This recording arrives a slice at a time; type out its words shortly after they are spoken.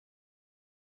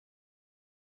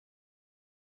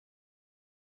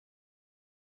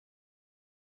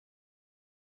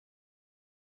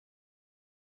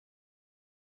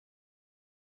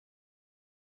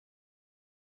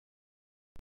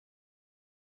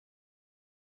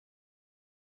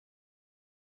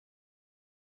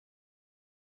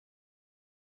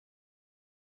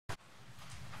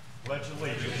pledge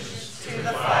allegiance to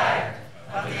the flag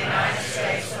of the United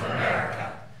States of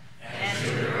America and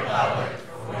to the republic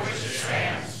for which it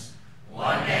stands,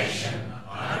 one nation,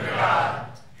 under God,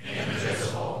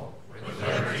 indivisible, with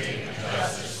liberty and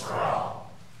justice for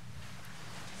all.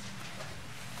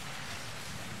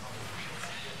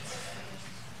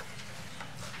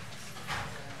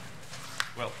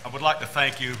 Well, I would like to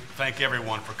thank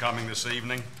everyone for coming this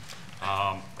evening.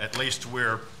 At least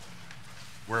we're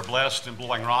blessed in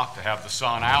Blowing Rock to have the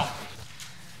sun out.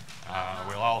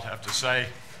 We'll all have to say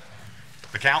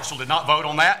the council did not vote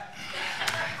on that,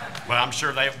 but I'm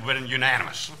sure they've been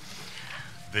unanimous.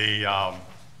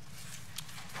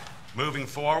 Moving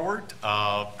forward,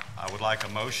 I would like a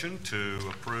motion to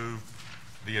approve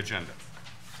the agenda.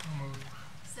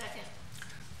 Second.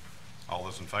 All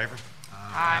those in favor?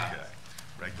 Aye. Okay.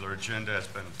 Regular agenda has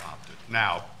been adopted.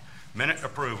 Now, minute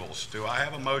approvals. Do I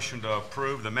have a motion to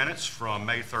approve the minutes from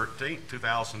May 13th,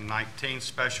 2019,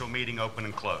 special meeting open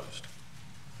and closed?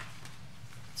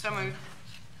 So moved.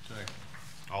 Second.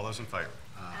 All those in favor?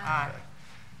 Aye. Okay.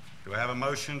 Do I have a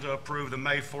motion to approve the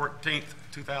May 14th,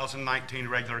 2019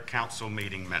 regular council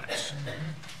meeting minutes?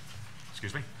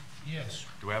 Excuse me? Yes.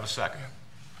 Do I have a second?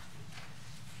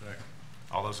 Second.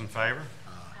 All those in favor?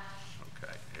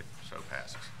 Okay, it so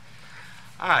passes.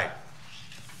 All right,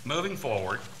 moving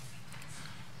forward,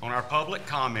 on our public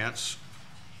comments,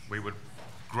 we would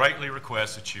greatly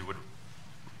request that you would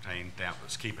retain down,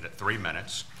 let's keep it at 3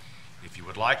 minutes. If you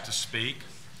would like to speak,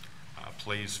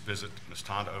 please visit Ms.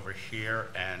 Tonda over here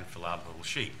and fill out a little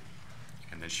sheet,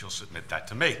 and then she'll submit that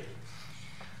to me.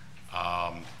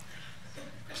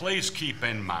 Please keep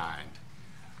in mind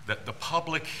that the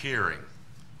public hearing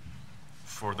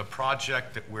for the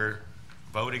project that we're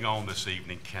voting on this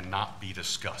evening cannot be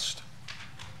discussed.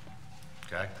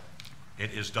 Okay?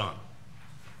 It is done.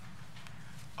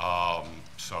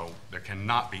 So there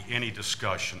cannot be any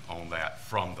discussion on that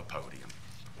from the podium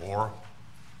or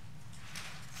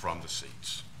from the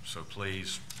seats. So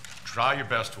please try your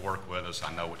best to work with us.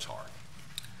 I know it's hard.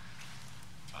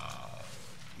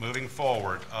 Moving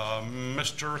forward,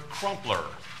 Mr. Crumpler.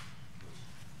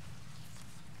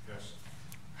 Yes.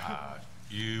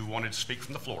 You wanted to speak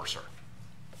from the floor, sir.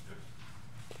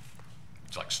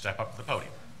 It's like step up to the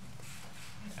podium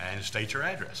and state your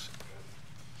address.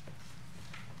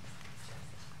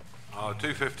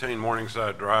 215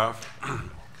 Morningside Drive.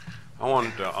 I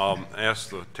wanted to ask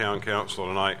the town council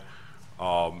tonight,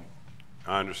 I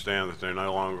understand that they're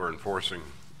no longer enforcing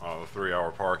the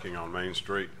 3-hour parking on Main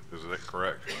Street. Is that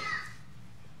correct?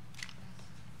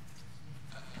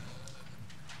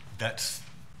 That's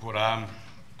what I'm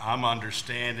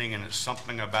understanding, and it's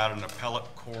something about an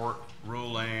appellate court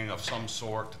ruling of some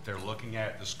sort that they're looking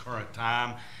at this current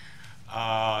time.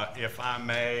 If I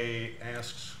may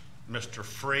ask Mr.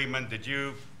 Freeman,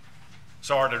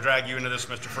 sorry to drag you into this,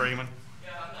 Mr. Freeman.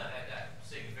 Yeah, I'm not,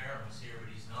 Sig Farron was here, but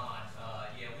he's not.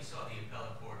 Yeah, we saw the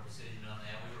appellate court decision on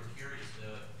that. We were curious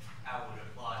to how it would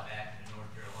apply back to North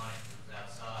Carolina if it was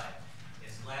outside.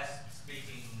 His last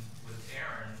speaking with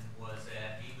Aaron was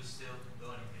that he was still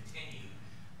going to continue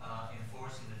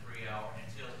enforcing the 3-hour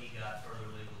until he got further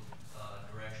legal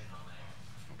direction on that.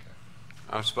 Okay.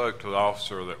 I spoke to the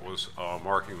officer that was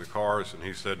marking the cars, and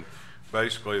he said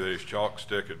basically that his chalk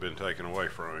stick had been taken away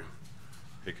from him.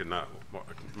 He could not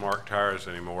mark tires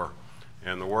anymore,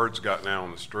 and the word's gotten out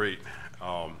on the street,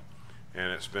 and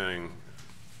it's been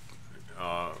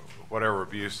whatever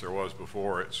abuse there was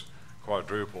before, it's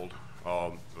quadrupled.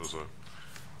 There was a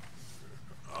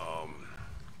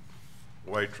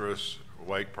waitress,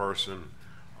 wait person,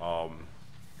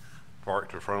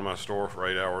 parked in front of my store for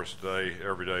 8 hours a day.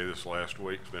 Every day this last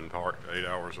week's been parked 8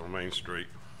 hours on Main Street,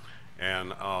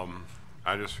 and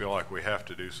I just feel like we have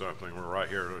to do something. We're right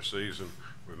here in our season.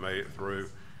 We made it through,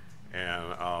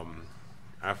 and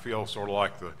I feel sort of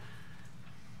like the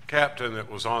captain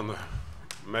that was on the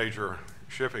major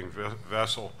shipping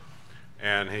vessel,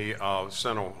 and he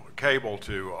sent a cable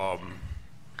to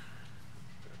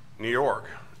New York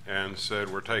and said,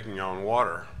 we're taking on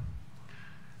water.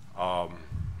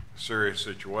 Serious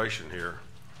situation here.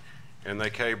 And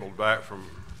they cabled back from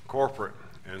corporate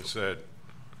and said,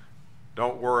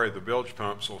 don't worry, the bilge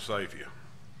pumps will save you.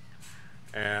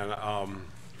 And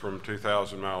from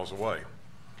 2,000 miles away.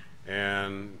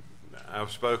 And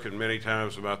I've spoken many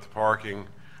times about the parking,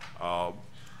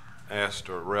 asked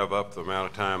to rev up the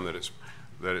amount of time that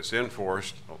it's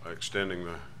enforced, extending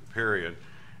the period.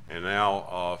 And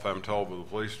now, if I'm told by the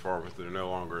police department that they're no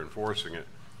longer enforcing it,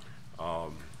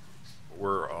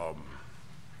 we're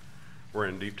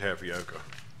in deep tapioca.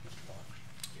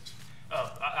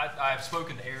 I I've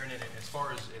spoken to Aaron, and as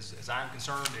far as I'm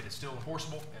concerned, it is still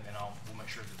enforceable, and we'll make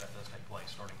sure that that does take place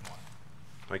starting tomorrow.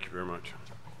 Thank you very much.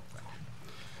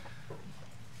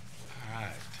 All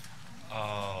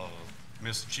right.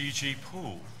 Ms. Gigi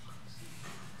Poole.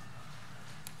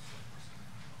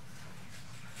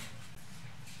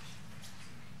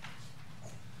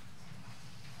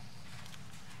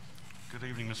 Good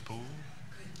evening, Ms. Poole.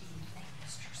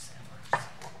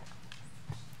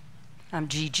 I'm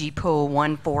Gigi Poole,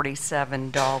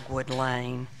 147 Dogwood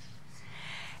Lane.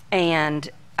 And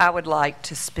I would like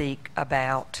to speak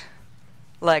about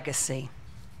legacy.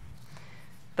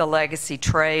 The Legacy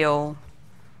Trail,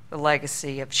 the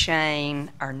legacy of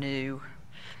Shane, our new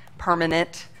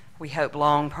permanent, we hope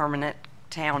long permanent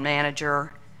town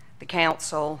manager, the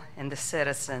council, and the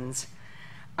citizens.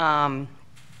 The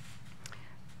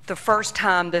first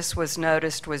time this was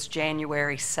noticed was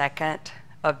January 2nd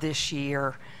of this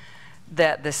year,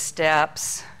 that the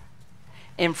steps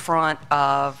in front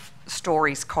of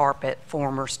Story's Carpet,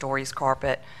 former Story's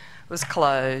Carpet, was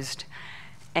closed.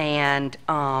 And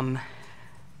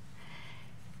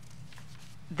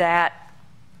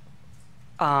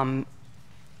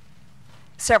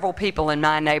several people in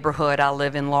my neighborhood, I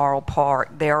live in Laurel Park,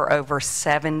 there are over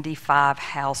 75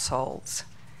 households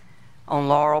on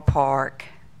Laurel Park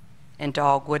and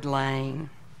Dogwood Lane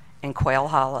and Quail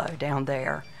Hollow down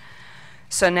there.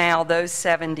 So now those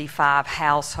 75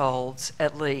 households,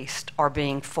 at least, are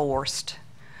being forced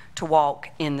to walk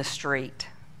in the street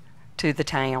to the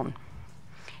town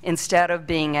instead of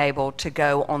being able to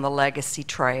go on the Legacy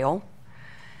Trail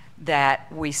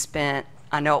that we spent.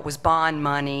 I know it was bond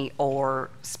money or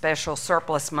special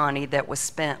surplus money that was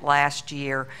spent last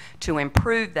year to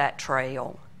improve that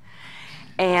trail.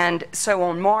 And so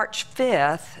on March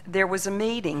 5th, there was a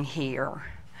meeting here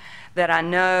that I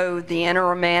know the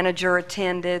interim manager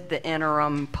attended, the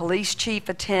interim police chief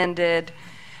attended,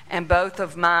 and both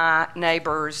of my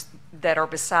neighbors that are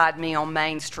beside me on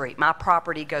Main Street. My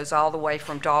property goes all the way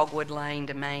from Dogwood Lane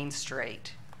to Main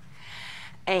Street.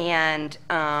 And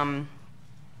the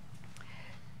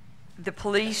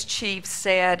police chief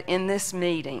said in this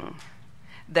meeting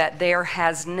that there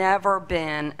has never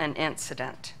been an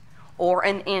incident or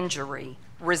an injury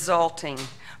resulting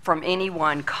from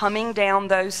anyone coming down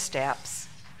those steps.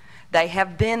 They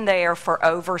have been there for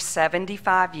over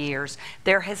 75 years.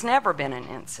 There has never been an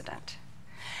incident.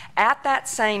 At that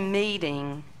same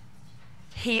meeting,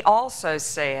 he also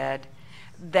said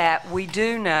that we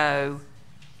do know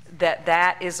that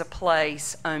that is a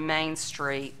place on Main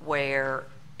Street where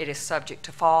it is subject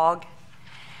to fog,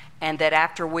 and that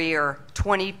after we are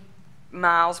 20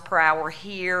 miles per hour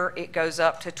here, it goes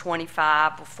up to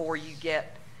 25 before you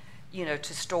get,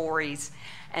 to Stories,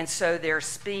 and so they're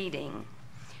speeding.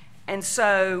 And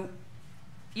so,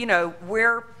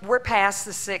 we're past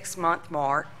the 6-month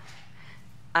mark.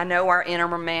 I know our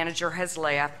interim manager has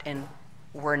left, and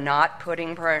we're not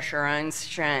putting pressure on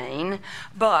Shane,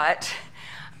 but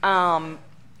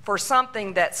for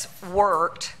something that's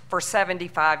worked for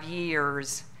 75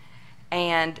 years,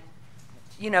 and,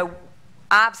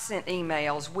 I've sent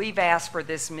emails, we've asked for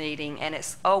this meeting, and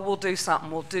it's, oh, we'll do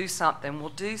something, we'll do something, we'll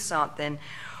do something.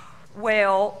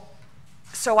 Well,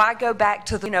 so I go back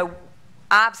to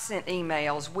I've sent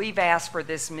emails, we've asked for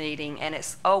this meeting, and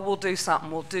it's, oh, we'll do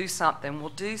something, we'll do something,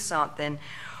 we'll do something.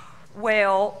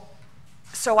 Well,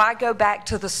 so I go back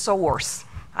to the source.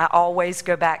 I always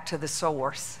go back to the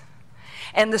source.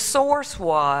 And the source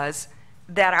was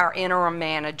that our interim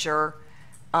manager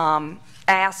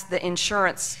asked the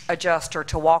insurance adjuster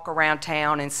to walk around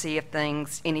town and see if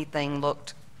anything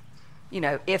looked,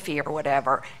 iffy or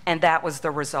whatever, and that was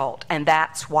the result. And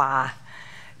that's why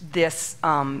this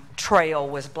trail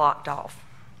was blocked off.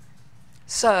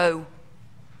 So,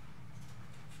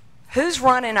 who's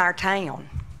running our town?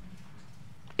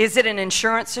 Is it an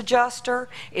insurance adjuster?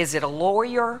 Is it a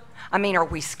lawyer? I mean, are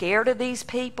we scared of these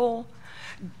people?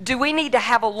 Do we need to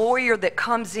have a lawyer that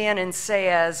comes in and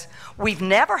says, we've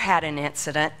never had an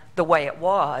incident the way it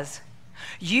was.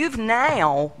 You've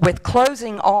now, with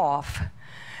closing off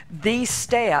these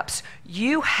steps,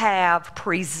 you have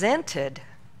presented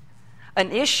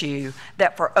an issue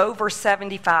that for over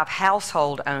 75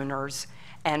 household owners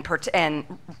and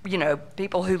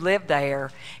people who live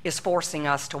there is forcing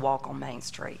us to walk on Main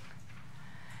Street.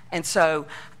 And so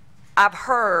I've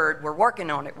heard, we're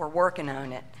working on it.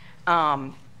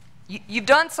 You've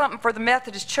done something for the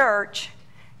Methodist Church.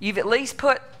 You've at least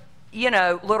put,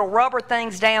 little rubber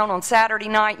things down on Saturday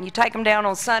night, and you take them down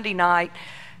on Sunday night.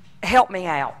 Help me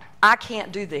out. I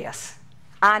can't do this.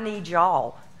 I need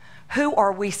y'all. Who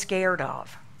are we scared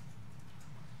of?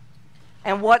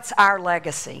 And what's our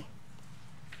legacy?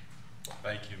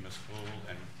 Thank you, Ms. Poole,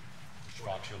 and Mr.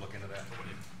 Fox, you'll look into that.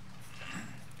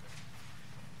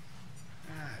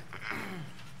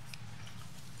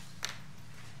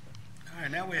 All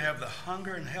right, now we have the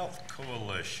Hunger and Health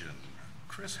Coalition.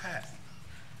 Chris Hatton.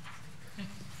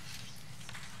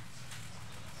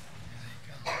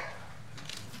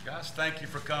 Guys, thank you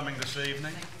for coming this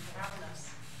evening.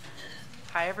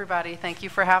 Hi, everybody. Thank you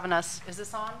for having us. Is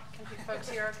this on? Can folks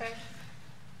hear okay?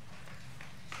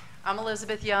 I'm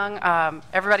Elizabeth Young.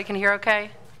 Everybody can hear okay?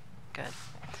 Good.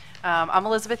 I'm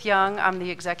Elizabeth Young. I'm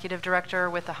the Executive Director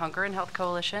with the Hunger and Health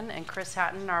Coalition, and Chris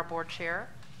Hatton, our Board Chair.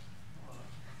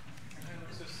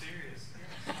 So serious.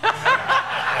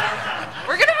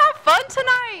 We're going to have fun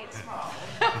tonight.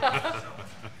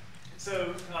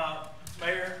 So,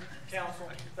 Mayor, Council,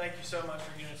 thank you so much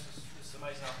for giving us this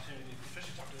amazing opportunity,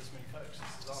 especially talk to this many folks.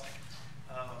 This is awesome.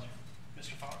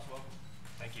 Mr. Fox, welcome.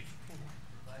 Thank you.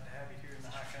 Glad to have you here in the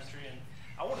high country. And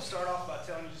I want to start off by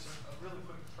telling you just a really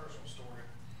quick personal story.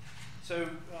 So,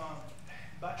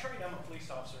 by trade, I'm a police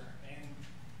officer, and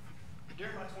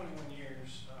during my 21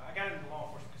 years, I got into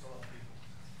law enforcement because I love people.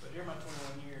 But during my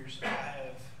 21 years, I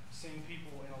have seen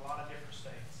people in a lot of different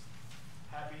states: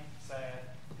 happy,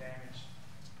 sad, damaged,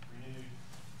 renewed.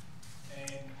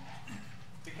 And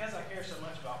because I care so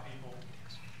much about people,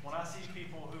 when I see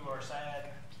people who are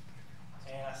sad,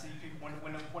 and I see people,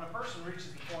 when a person reaches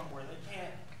the point where they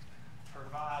can't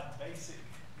provide basic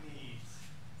needs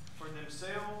for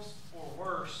themselves or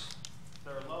worse,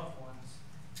 their loved ones,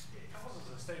 it causes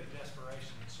a state of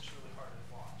desperation that's just really hard to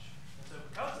watch. And so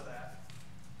because of that,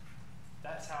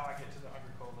 that's how I get to the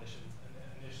Hunger Coalition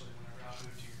initially whenever I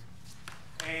moved here.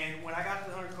 And when I got to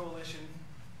the Hunger Coalition,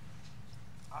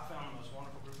 I found the most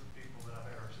wonderful group of people that I've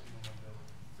ever seen in one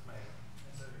building. It's amazing.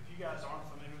 And so if you guys aren't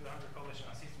familiar with the Hunger Coalition,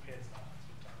 I see some heads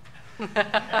nodding.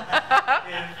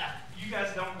 If you guys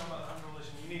don't know about the Hunger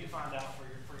Coalition, you need to find out for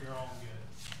your own good.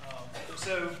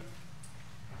 So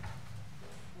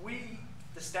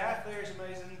the staff there is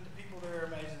amazing. The people there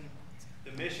are amazing.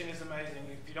 The mission is amazing.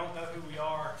 If you don't know who we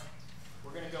are,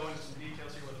 we're going to go into some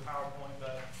details here with a PowerPoint,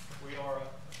 but we are,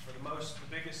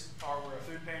 the biggest part, we're a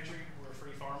food pantry, we're a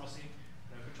free pharmacy,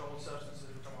 no controlled substances,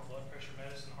 we're talking about blood pressure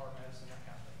medicine, heart medicine, that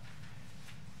kind of thing.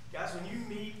 Guys, when you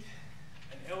meet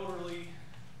an elderly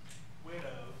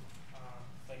widow,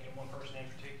 thinking one person in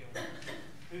particular,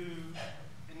 who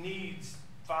needs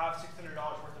 $500–600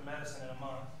 worth of medicine in a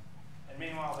month, and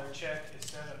meanwhile their check is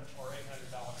 $700 or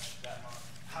 $800 that month,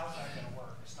 how's that going to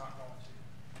work? It's not going to.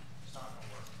 It's not going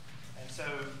to work. And so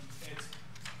it's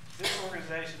this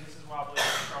organization. This is why I believe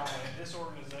so strongly. This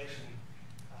organization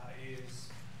is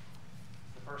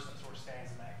the person that sort of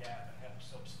stands in that gap and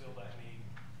helps fill that need.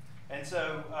 And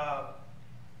so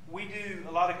we do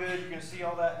a lot of good. You're going to see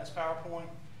all that in this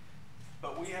PowerPoint.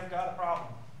 But we have got a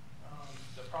problem.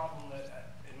 The problem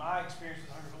that, in my experience with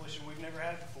the Hunger Coalition, we've never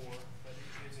had before, but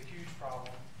it's a huge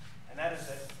problem. And that is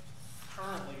that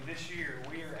currently this year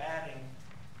we are adding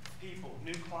people,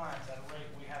 new clients at a rate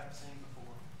we haven't seen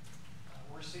before.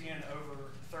 We're seeing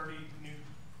over 30 new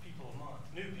people a month.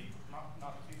 New people, not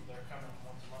the people that are coming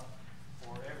once a month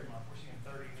or every month. We're seeing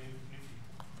 30 new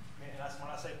people. And that's when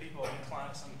I say people, I mean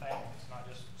clients and families, not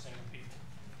just single people.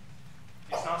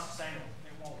 It's not sustainable.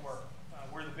 It won't work.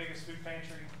 We're the biggest food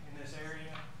pantry in this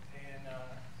area, and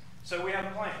so we have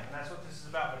a plan, and that's what this is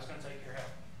about, but it's going to take your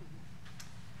help.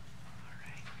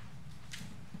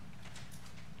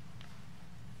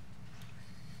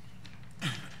 All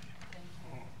right.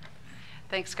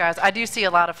 Thanks, guys. I do see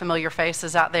a lot of familiar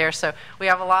faces out there, so we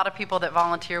have a lot of people that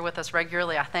volunteer with us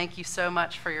regularly. I thank you so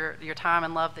much for your time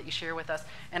and love that you share with us.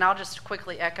 And I'll just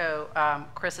quickly echo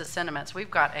Chris's sentiments.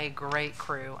 We've got a great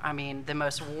crew. I mean, the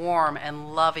most warm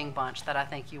and loving bunch that I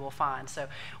think you will find. So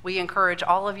we encourage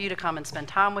all of you to come and spend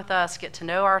time with us, get to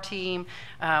know our team.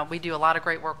 We do a lot of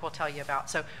great work we'll tell you about.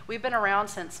 So we've been around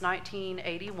since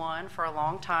 1981 for a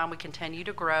long time. We continue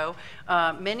to grow.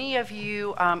 Many of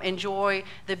you enjoy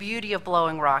the beauty of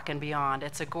Blowing Rock and beyond.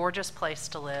 It's a gorgeous place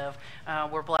to live.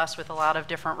 We're blessed with a lot of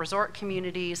different resort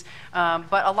communities,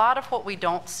 but a lot of what we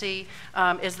don't see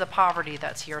is the poverty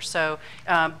that's here. So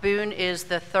Boone is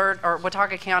the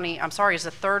Watauga County, is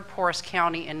the third poorest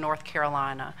county in North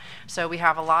Carolina. So we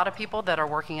have a lot of people that are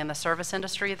working in the service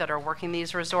industry, that are working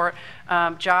these resort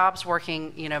jobs,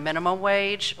 working minimum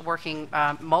wage, working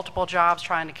multiple jobs,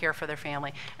 trying to care for their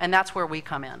family, and that's where we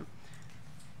come in.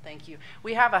 Thank you.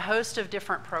 We have a host of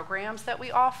different programs that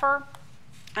we offer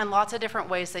and lots of different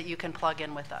ways that you can plug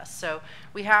in with us. So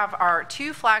we have our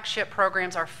two flagship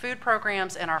programs, our food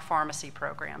programs and our pharmacy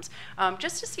programs.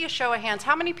 Just to see a show of hands,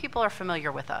 how many people are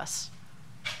familiar with us?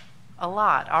 A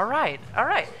lot. All right. All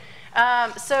right.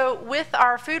 So with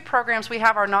our food programs, we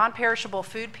have our non-perishable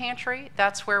food pantry.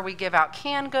 That's where we give out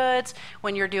canned goods.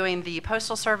 When you're doing the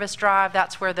Postal Service drive,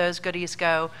 that's where those goodies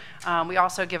go. We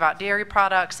also give out dairy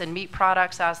products and meat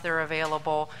products as they're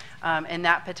available in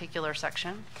that particular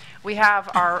section. We have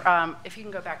our, if you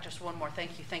can go back just one more,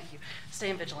 thank you.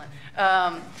 Staying vigilant.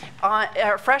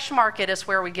 Our Fresh Market is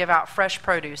where we give out fresh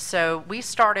produce. So we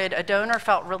started, a donor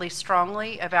felt really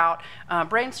strongly about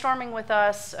brainstorming with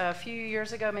us a few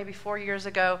years ago, maybe 4 years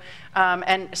ago,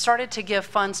 and started to give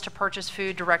funds to purchase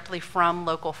food directly from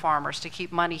local farmers to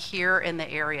keep money here in the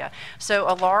area. So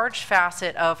a large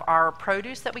facet of our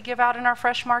produce that we give out in our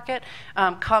Fresh Market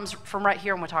comes from right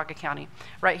here in Watauga County,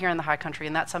 right here in the High Country,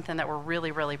 and that's something that we're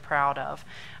really, really proud of.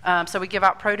 So we give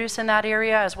out produce in that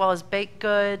area, as well as baked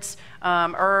goods,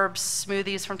 herbs,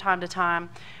 smoothies from time to time.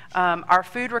 Our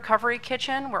food recovery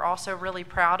kitchen, we're also really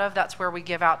proud of. That's where we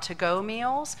give out to-go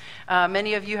meals.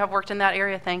 Many of you have worked in that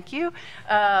area, thank you.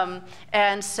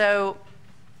 And so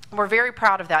we're very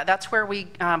proud of that. That's where we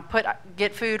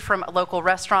get food from local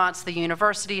restaurants, the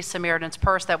university, Samaritan's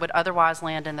Purse that would otherwise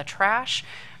land in the trash,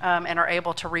 and are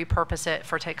able to repurpose it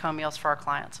for take-home meals for our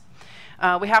clients.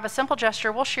 We have a simple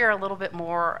gesture. We'll share a little bit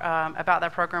more about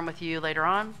that program with you later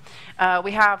on.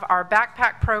 We have our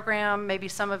backpack program. Maybe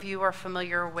some of you are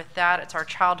familiar with that. It's our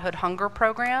childhood hunger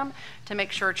program to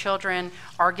make sure children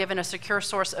are given a secure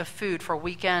source of food for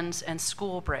weekends and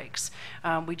school breaks.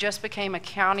 We just became a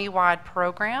county-wide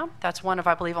program. That's one of,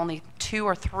 I believe, only 2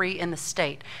 or 3 in the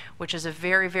state, which is a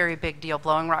very, very big deal.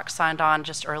 Blowing Rock signed on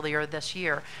just earlier this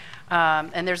year.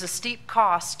 And there's a steep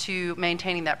cost to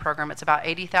maintaining that program. It's about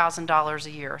 $80,000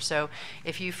 a year. So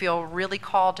if you feel really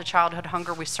called to childhood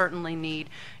hunger, we certainly need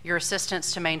your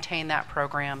assistance to maintain that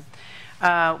program.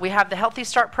 We have the Healthy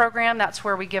Start program. That's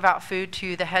where we give out food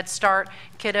to the Head Start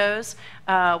kiddos.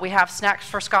 We have Snacks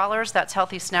for Scholars. That's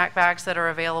healthy snack bags that are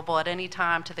available at any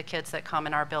time to the kids that come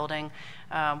in our building.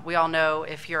 We all know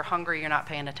if you're hungry, you're not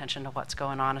paying attention to what's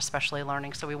going on, especially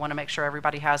learning. So we want to make sure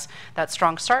everybody has that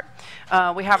strong start.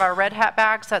 We have our Red Hat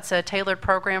bags. That's a tailored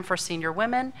program for senior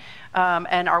women.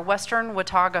 And our Western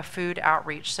Watauga Food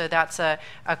Outreach. So that's a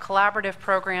collaborative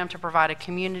program to provide a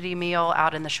community meal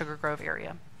out in the Sugar Grove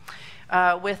area.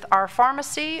 With our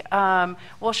pharmacy,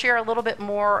 we'll share a little bit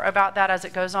more about that as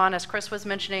it goes on. As Chris was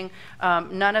mentioning,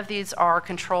 none of these are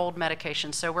controlled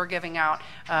medications. So we're giving out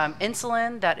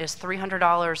insulin that is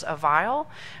 $300 a vial.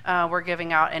 We're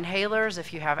giving out inhalers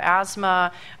if you have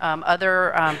asthma,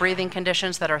 other breathing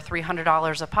conditions that are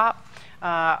 $300 a pop,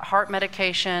 heart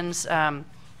medications,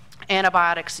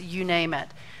 antibiotics, you name it.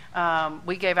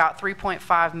 We gave out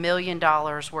 $3.5 million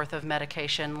worth of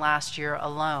medication last year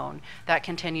alone. That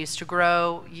continues to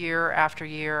grow year after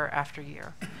year after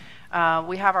year.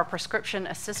 We have our prescription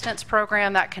assistance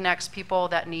program that connects people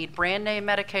that need brand name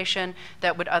medication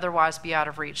that would otherwise be out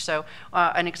of reach. So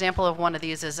an example of one of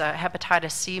these is a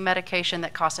hepatitis C medication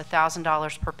that costs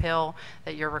 $1,000 per pill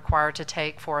that you're required to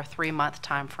take for a 3-month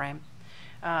time frame.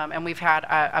 And we've had,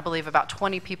 I believe, about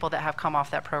 20 people that have come off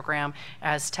that program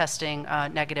as testing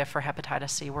negative for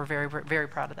hepatitis C. We're very, very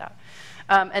proud of that.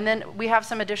 And then we have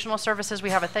some additional services.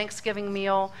 We have a Thanksgiving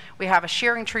meal. We have a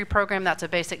Sharing Tree program. That's a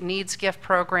basic needs gift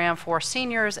program for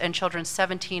seniors and children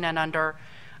 17 and under.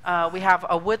 We have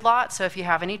a woodlot, so if you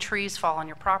have any trees fall on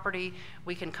your property,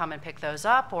 we can come and pick those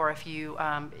up, or if you're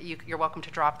welcome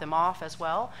to drop them off as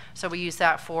well. So we use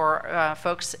that for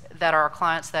folks that are our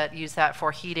clients that use that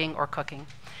for heating or cooking.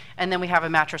 And then we have a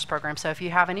mattress program. So if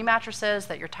you have any mattresses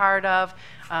that you're tired of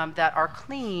that are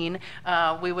clean,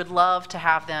 we would love to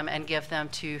have them and give them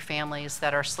to families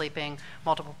that are sleeping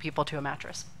multiple people to a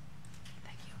mattress.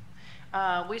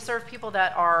 We serve people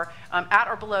that are at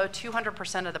or below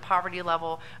 200% of the poverty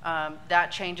level.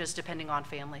 That changes depending on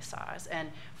family size.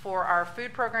 And for our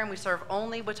food program, we serve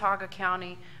only Watauga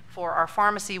County. For our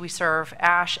pharmacy, we serve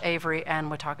Ashe, Avery, and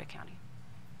Watauga County.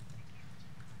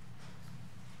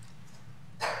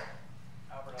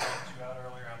 Albert, I left you out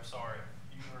earlier. I'm sorry.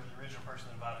 You were the original person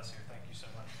that invited us here. Thank you so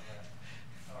much for that.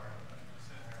 Sorry, I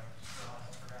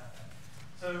forgot that.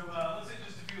 So let's hit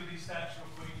just a few of these stats real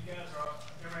quick. You guys are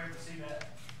everybody able to see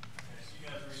that? Okay, so you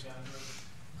guys read down through it.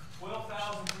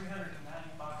 12,390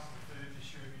 boxes of food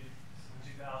distributed in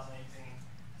 2018.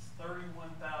 It's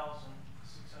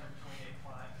 31,628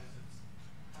 client visits.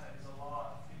 That is a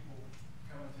lot of people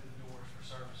coming through the door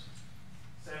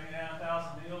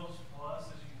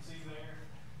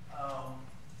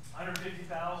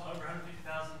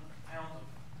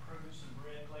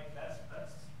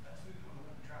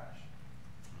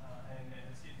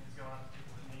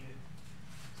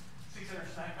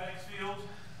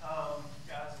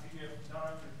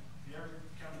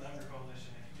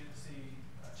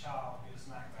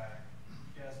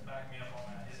back me up on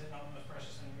that. Is it not the most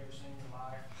precious thing you've ever seen in your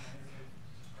life?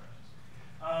 It's precious.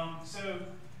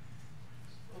 So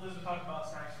Elizabeth talked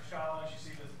about Snacks for Scholars. You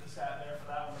see the stat there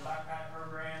for that one. The backpack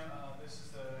program, this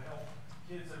is to help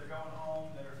kids that are going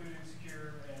home that are food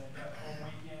insecure and they've got the whole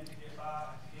weekend to get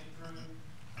by, to get through.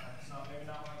 It's not maybe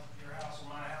not like your house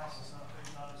or my house. It's not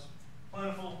as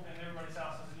plentiful in everybody's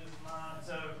house as it is in mine.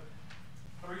 So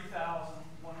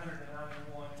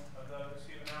 3,191 of those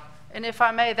given out. And if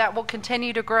I may, that will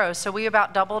continue to grow. So we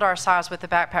about doubled our size with the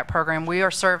backpack program. We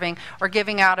are serving or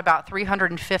giving out about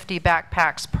 350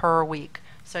 backpacks per week.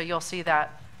 So you'll see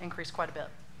that increase quite a bit.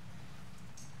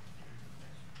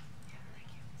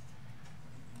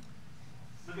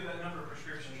 Look at that number of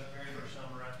prescriptions, that very first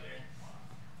number right there.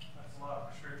 That's a lot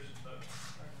of prescriptions, folks.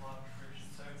 That's a lot of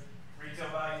prescriptions. So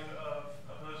retail value of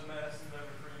those medicines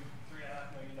over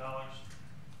 $3.5 million.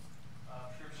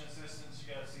 Prescription assistance,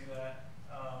 you got to see that.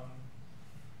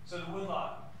 So the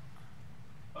woodlot,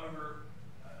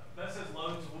 that says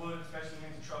loads of wood, especially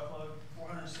means a truckload.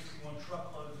 461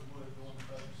 truckloads of wood going to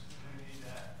folks who need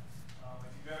that.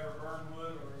 If you've ever burned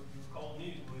wood or you're cold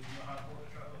needing wood, you know how important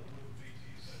a truckload of wood would be to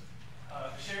you. So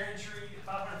the sharing tree,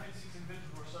 556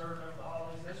 individuals were served over the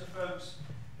holidays. Those are folks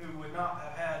who would not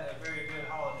have had a very good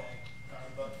holiday,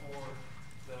 but for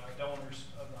the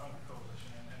donors of the Hunger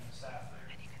Coalition and the staff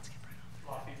there. A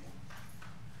lot of people.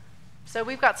 So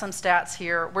we've got some stats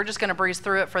here. We're just going to breeze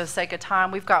through it for the sake of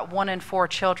time. We've got 1 in 4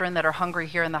 children that are hungry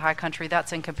here in the High Country.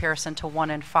 That's in comparison to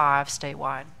 1 in 5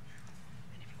 statewide.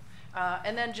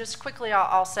 And then just quickly,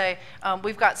 I'll say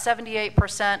we've got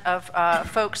 78% of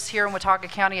folks here in Watauga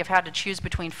County have had to choose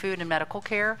between food and medical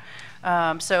care.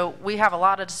 So we have a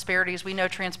lot of disparities. We know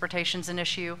transportation's an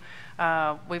issue.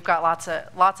 We've got lots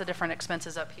of different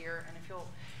expenses up here. And if you'll,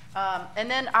 and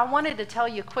then I wanted to tell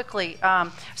you quickly,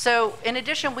 so in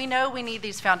addition, we know we need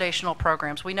these foundational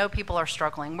programs. We know people are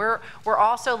struggling. We're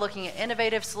also looking at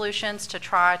innovative solutions to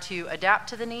try to adapt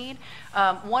to the need.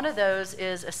 One of those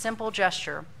is a simple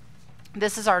gesture.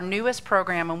 This is our newest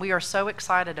program, and we are so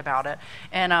excited about it.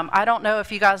 And I don't know if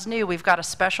you guys knew, we've got a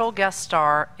special guest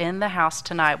star in the house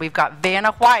tonight. We've got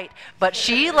Vanna White, but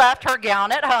she left her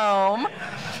gown at home.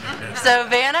 So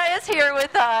Vanna is here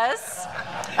with us.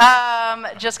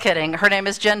 Just kidding. Her name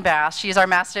is Jen Bass. She's our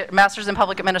Master's in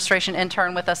Public Administration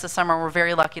intern with us this summer. We're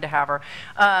very lucky to have her.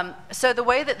 So the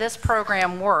way that this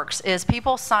program works is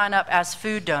people sign up as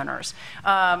food donors.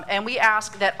 And we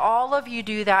ask that all of you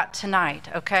do that tonight,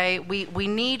 okay? We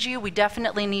need you. We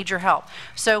definitely need your help.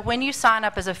 So when you sign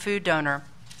up as a food donor,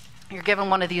 you're given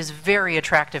one of these very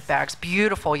attractive bags.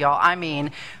 Beautiful, y'all. I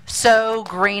mean, so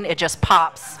green, it just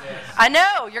pops. I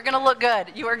know, you're going to look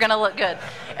good. You are going to look good.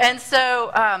 And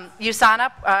so you sign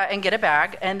up and get a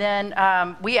bag, and then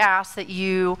we ask that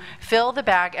you fill the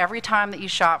bag every time that you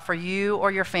shop for you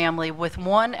or your family with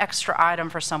one extra item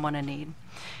for someone in need.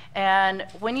 And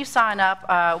when you sign up,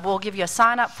 we'll give you a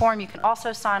sign-up form. You can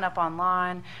also sign up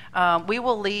online. We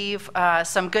will leave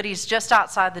some goodies just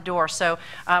outside the door. So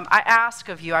I ask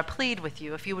of you, I plead with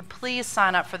you, if you would please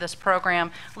sign up for this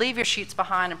program, leave your sheets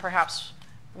behind, and perhaps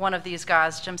one of these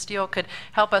guys, Jim Steele, could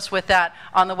help us with that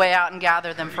on the way out and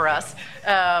gather them for us.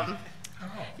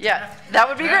 Yeah, that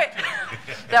would be great.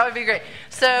 That would be great.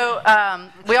 So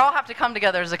we all have to come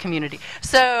together as a community.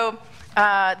 So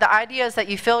the idea is that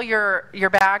you fill your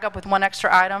bag up with one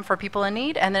extra item for people in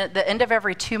need, and then at the end of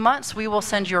every 2 months, we will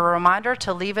send you a reminder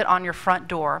to leave it on your front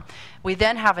door. We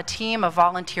then have a team of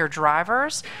volunteer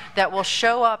drivers that will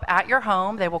show up at your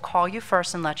home. They will call you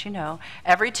first and let you know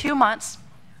every 2 months,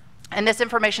 and this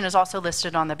information is also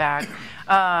listed on the bag.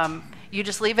 You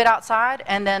just leave it outside,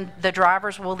 and then the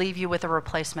drivers will leave you with a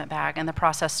replacement bag, and the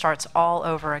process starts all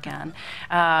over again.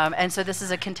 And so this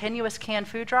is a continuous canned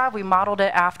food drive. We modeled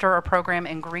it after a program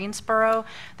in Greensboro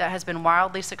that has been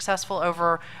wildly successful.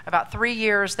 Over about 3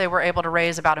 years, they were able to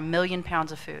raise about 1 million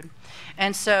pounds of food.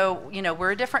 And so, you know,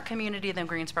 we're a different community than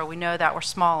Greensboro. We know that we're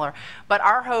smaller. But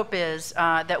our hope is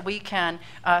that we can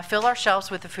fill our shelves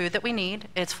with the food that we need.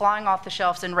 It's flying off the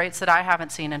shelves in rates that I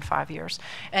haven't seen in 5 years.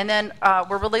 And then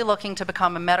we're really looking to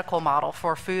become a medical model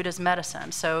for food as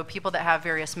medicine. So people that have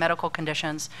various medical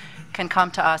conditions can come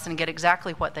to us and get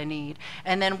exactly what they need.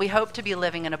 And then we hope to be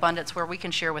living in abundance where we can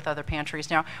share with other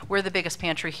pantries. Now, we're the biggest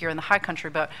pantry here in the High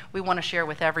Country, but we want to share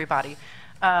with everybody.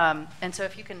 And so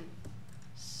if you can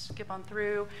skip on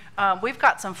through. We've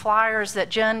got some flyers that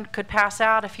Jen could pass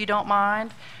out if you don't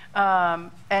mind.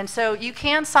 And so you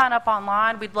can sign up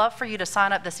online. We'd love for you to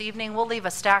sign up this evening. We'll leave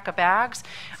a stack of bags.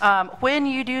 When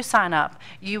you do sign up,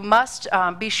 you must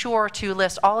be sure to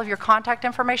list all of your contact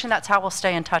information. That's how we'll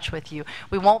stay in touch with you.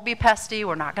 We won't be pesty.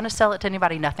 We're not going to sell it to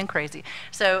anybody, nothing crazy.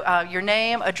 So your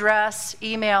name, address,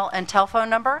 email, and telephone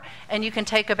number, and you can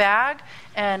take a bag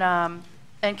and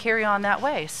carry on that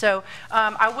way. So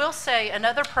I will say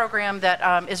another program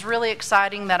that is really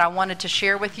exciting that I wanted to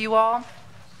share with you all.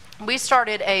 We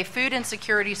started a food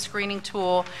insecurity screening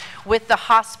tool with the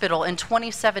hospital in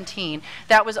 2017.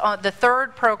 That was the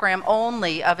third program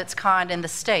only of its kind in the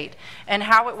state. And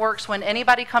how it works, when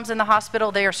anybody comes in the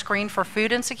hospital, they are screened for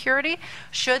food insecurity.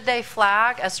 Should they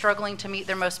flag as struggling to meet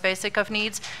their most basic of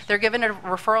needs, they're given a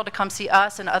referral to come see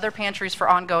us and other pantries for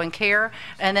ongoing care,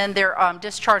 and then they're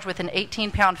discharged with an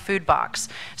 18-pound food box.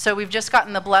 So we've just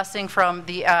gotten the blessing from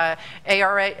the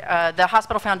ARA, the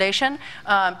Hospital Foundation,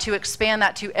 to expand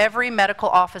that to every medical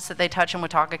office that they touch in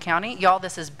Watauga County. Y'all,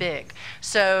 this is big.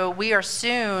 So we are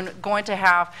soon going to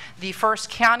have the first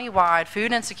countywide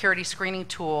food insecurity screening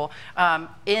tool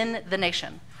in the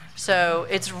nation. So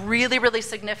it's really, really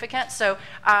significant. So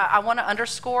I want to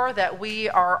underscore that we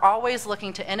are always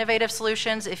looking to innovative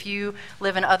solutions. If you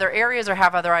live in other areas or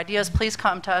have other ideas, please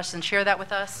come to us and share that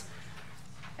with us.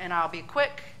 And I'll be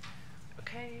quick.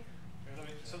 Okay.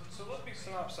 So let me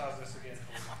synopsize this again.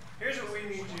 Here's what we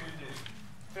need you to do.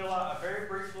 Fill out a very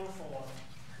brief little form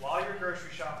while you're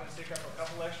grocery shopping, stick up a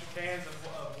couple extra cans of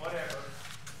whatever,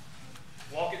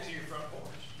 walk it to your front porch.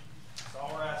 That's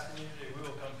all we're asking you to do. We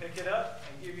will come pick it up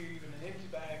and give you even an empty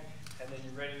bag, and then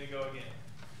you're ready to go again.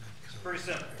 It's pretty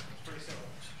simple. It's pretty simple.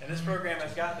 And this program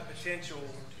has got the potential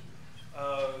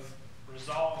of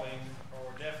resolving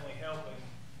or definitely helping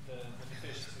the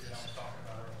deficiency that I was talking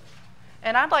about earlier.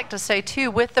 And I'd like to say,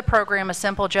 too, with the program A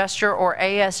Simple Gesture, or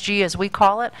ASG as we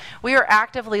call it, we are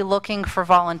actively looking for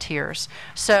volunteers.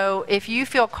 So if you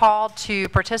feel called to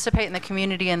participate in the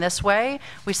community in this way,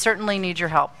 we certainly need your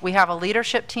help. We have a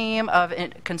leadership team of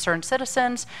concerned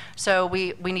citizens, so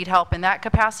we need help in that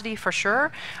capacity for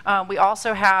sure. We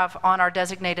also have on our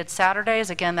designated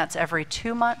Saturdays, again, that's every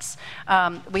 2 months,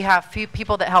 we have few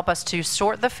people that help us to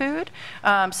sort the food.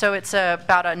 So it's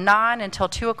about a 9 until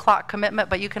 2 o'clock commitment,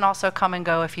 but you can also come and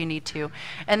go if you need to.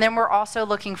 And then we're also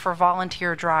looking for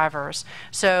volunteer drivers.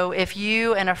 So if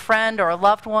you and a friend or a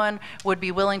loved one would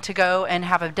be willing to go and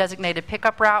have a designated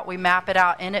pickup route, we map it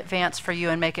out in advance for you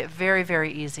and make it very, very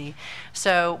easy.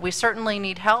 So we certainly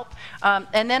need help.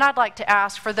 And then I'd like to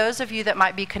ask, for those of you that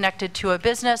might be connected to a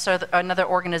business or another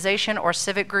organization or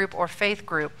civic group or faith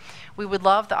group, we would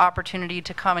love the opportunity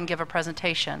to come and give a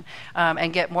presentation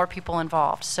and get more people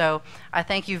involved. So I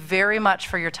thank you very much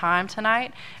for your time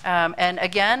tonight. And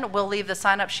again, we'll leave the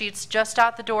sign-up sheets just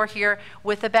out the door here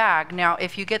with a bag. Now,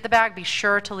 if you get the bag, be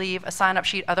sure to leave a sign-up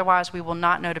sheet. Otherwise, we will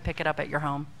not know to pick it up at your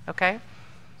home. Okay?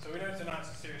 So we know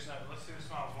tonight's a serious night, but let's do the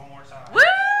smiles one more time. Woo!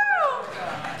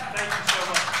 Thank you so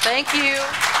much. Thank you.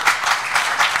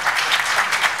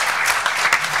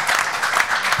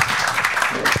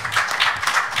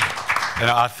 And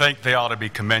I think they ought to be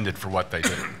commended for what they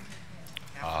do.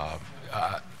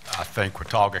 I think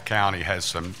Watauga County has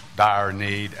some dire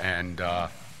need, and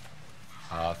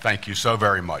thank you so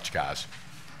very much, guys.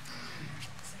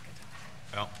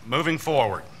 Well, moving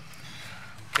forward.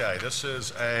 Okay, this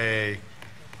is the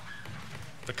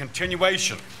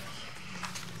continuation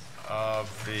of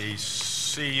the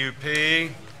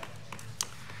CUP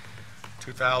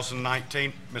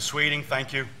 2019. Ms. Sweeting,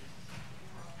 thank you.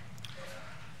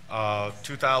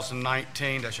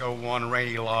 2019-01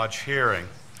 Rainy Lodge hearing.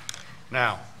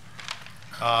 Now,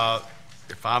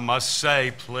 if I must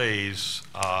say, please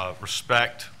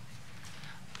respect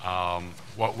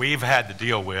what we've had to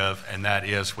deal with, and that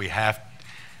is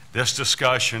this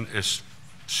discussion is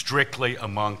strictly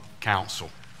among council.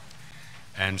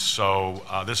 And so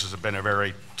this has been a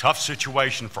very tough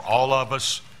situation for all of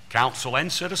us, council and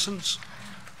citizens.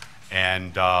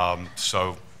 And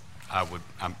so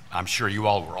I'm sure you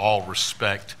all will all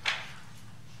respect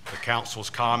the council's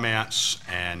comments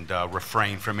and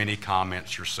refrain from any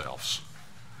comments yourselves.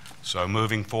 So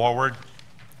moving forward,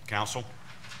 council,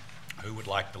 who would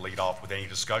like to lead off with any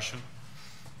discussion?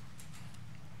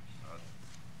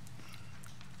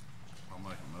 I'll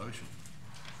make a motion.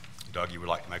 Doug, you would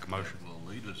like to make a motion? Will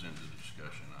lead us into the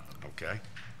discussion, I hope. Okay.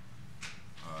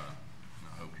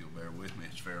 I hope you'll bear with me.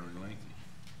 It's fairly lengthy.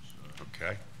 So.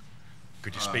 Okay.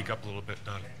 Could you speak up a little bit,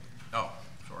 Doug? Oh,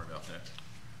 sorry about that.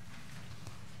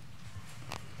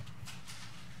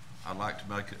 I'd like to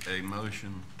make a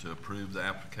motion to approve the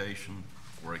application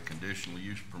for a conditional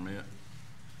use permit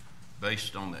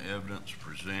based on the evidence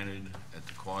presented at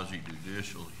the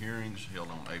quasi-judicial hearings held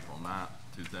on April 9th,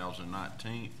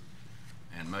 2019,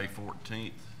 and May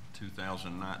 14th,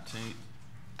 2019.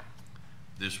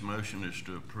 This motion is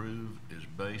to approve is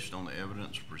based on the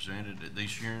evidence presented at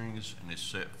these hearings and is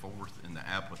set forth in the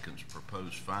applicant's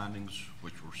proposed findings,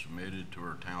 which were submitted to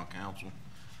our town council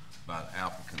by the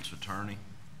applicant's attorney.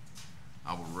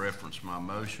 I will reference my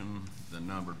motion, the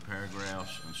numbered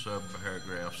paragraphs and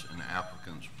subparagraphs in the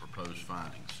applicant's proposed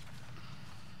findings.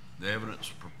 The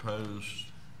evidence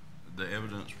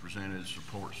presented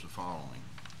supports the following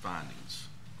findings.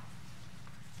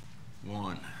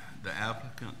 1, the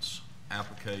applicant's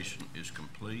application is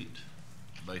complete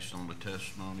based on the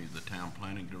testimony of the town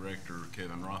planning director,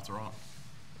 Kevin Rothrock.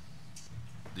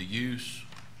 The use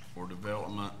or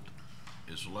development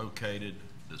is located,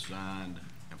 designed,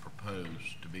 and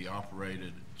proposed to be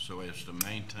operated so as to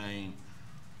maintain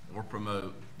or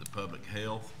promote the public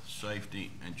health,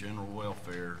 safety, and general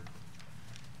welfare.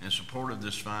 In support of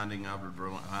this finding, I would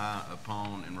rely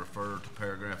upon and refer to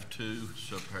paragraph 2,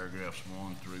 subparagraphs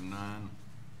 1 through 9,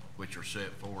 which are set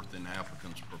forth in the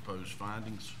applicant's proposed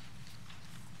findings.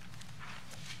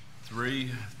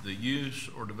 3, the use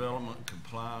or development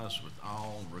complies with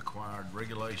all required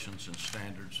regulations and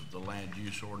standards of the land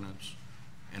use ordinance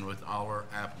and with all our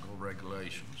applicable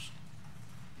regulations.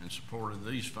 In support of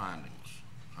these findings,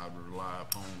 I would rely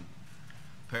upon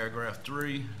paragraph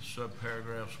 3,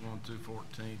 subparagraphs 1 through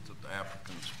 14 of the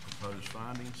applicant's proposed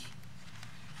findings.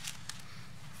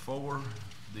 4,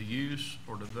 the use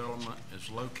or development is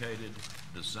located,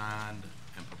 designed,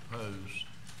 and proposed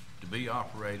to be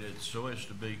operated so as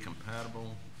to be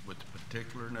compatible with the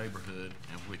particular neighborhood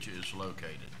in which it is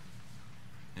located.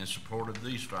 In support of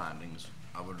these findings,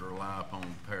 I would rely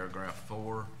upon paragraph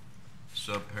 4,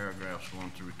 subparagraphs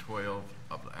 1 through 12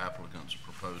 of the applicant's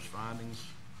proposed findings.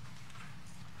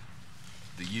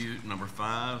 Number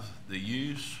 5, the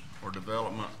use or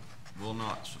development will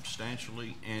not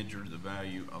substantially injure the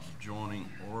value of adjoining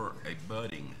or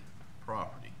abutting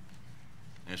property.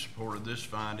 In support of this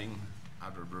finding, I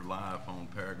would rely upon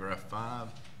paragraph 5,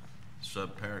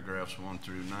 subparagraphs 1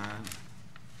 through 9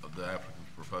 of the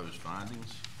applicant's proposed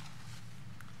findings.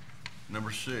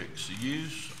 Number 6, the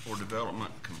use or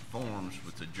development conforms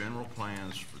with the general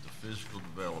plans for the physical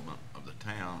development of the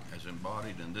town as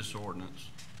embodied in this ordinance,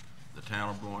 the Town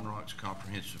of Blowing Rock's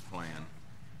comprehensive plan,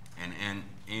 and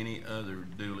any other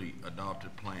duly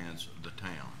adopted plans of the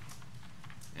town.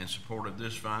 In support of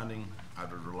this finding, I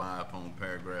would rely upon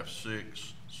paragraph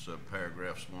 6,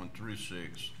 subparagraphs 1 through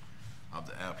 6 of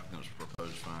the applicant's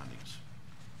proposed findings.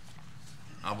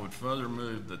 I would further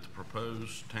move that the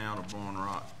proposed Town of Blowing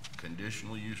Rock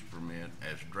conditional use permit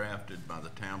as drafted by the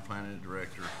town planning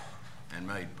director and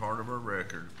made part of our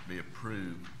record be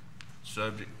approved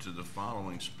subject to the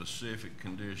following specific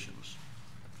conditions.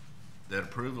 That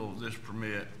approval of this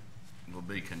permit will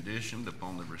be conditioned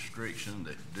upon the restriction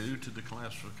that due to the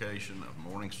classification of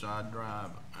Morningside Drive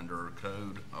under our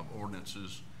Code of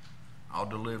Ordinances, all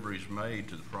deliveries made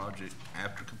to the project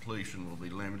after completion will be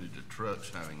limited to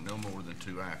trucks having no more than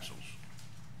 2 axles.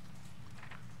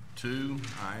 2,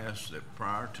 I ask that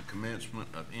prior to commencement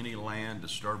of any land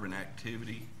disturbing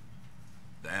activity,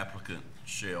 the applicant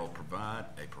shall provide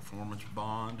a performance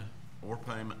bond or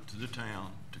payment to the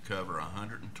town to cover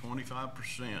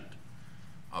 125%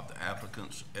 of the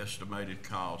applicant's estimated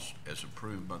cost as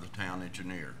approved by the town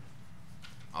engineer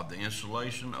of the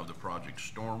installation of the project's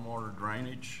stormwater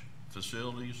drainage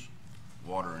facilities,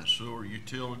 water and sewer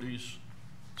utilities,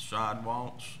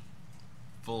 sidewalks,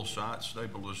 full site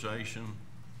stabilization,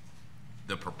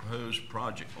 the proposed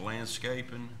project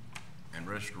landscaping and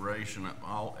restoration of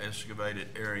all excavated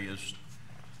areas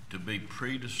to be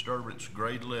pre-disturbance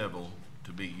grade level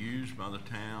to be used by the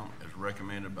town as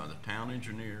recommended by the town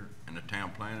engineer and the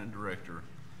town planning director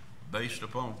based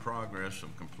upon progress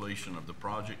of completion of the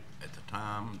project at the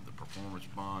time the performance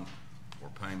bond or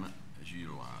payment is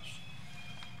utilized.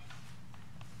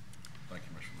 Thank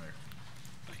you, Mr. Mayor.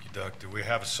 Thank you, Doug. Do we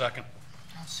have a second?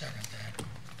 I'll second that.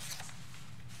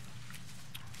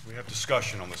 We have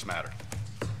discussion on this matter.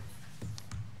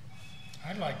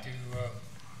 I'd like to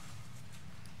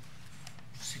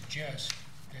suggest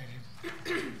that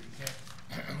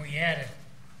we added,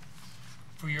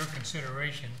 for your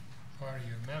consideration, part of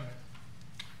your amendment,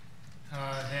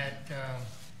 that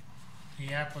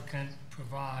the applicant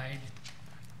provide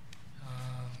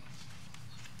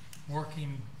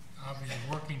obviously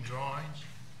working drawings,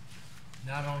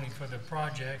 not only for the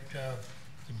project of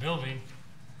the building,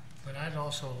 but I'd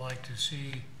also like to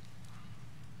see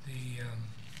the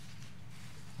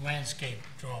landscape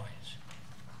drawings.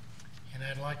 And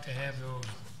I'd like to have those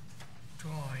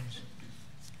drawings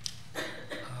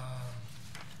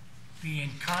be in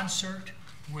concert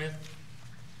with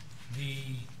the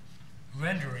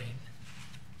rendering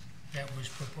that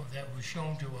was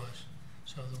shown to us,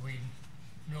 so that we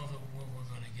know that what we're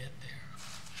going to get there.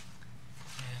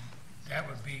 And that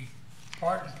would be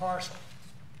part and parcel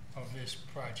of this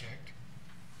project,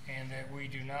 and that we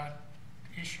do not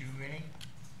issue any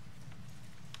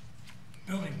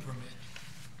building permit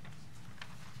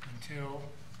until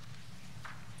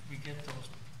we get those,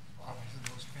 obviously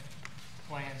those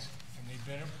plans, and they've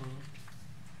been approved.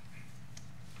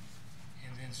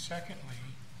 And then secondly,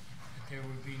 that there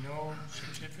would be no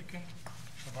certificate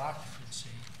of occupancy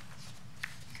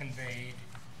conveyed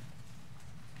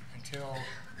until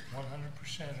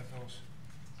 100% of those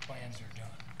plans are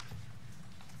done.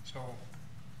 So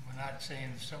we're not saying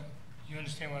you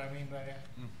understand what I mean by that?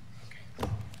 Okay.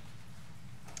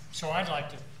 So I'd like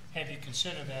to have you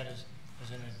consider that as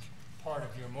a part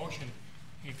of your motion,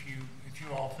 if you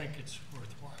all think it's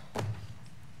worthwhile.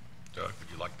 Doug, would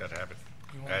you like that to have it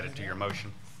You wanna added do to that? your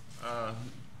motion?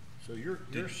 So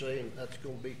you're saying that's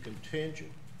gonna be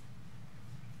contingent?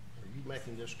 Are you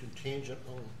making this contingent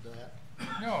on that?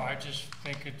 No, I just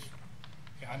think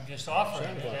I'm just offering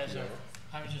Sounds it like as you a,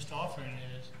 are. I'm just offering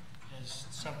it as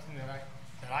something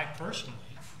that I personally,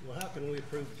 Well, how can we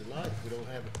approve it tonight if we don't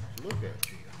have it to look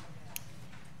at yet?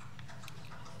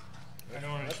 I don't That's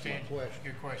my understand question.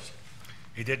 your question.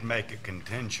 He did make it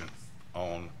contingent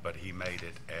on, but he made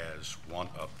it as one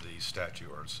of the statute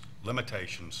or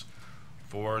limitations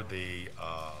for the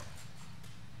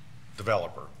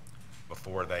developer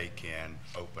before they can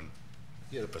open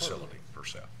Get the a permit. facility per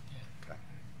se. Okay.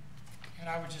 And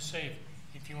I would just say,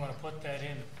 if you want to put that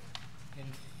in the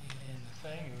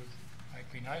thing, it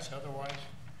might be nice, otherwise,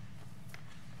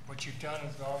 what you've done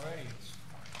is already, it's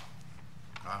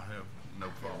I have no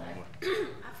problem with it.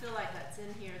 I feel like that's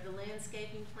in here, the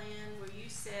landscaping plan where you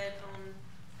said on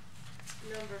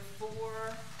number 4,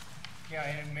 yeah,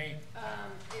 and it may,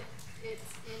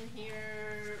 it's in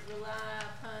here, rely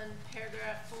upon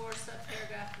paragraph 4,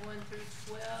 subparagraph 1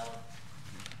 through 12.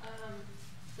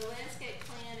 The landscape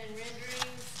plan and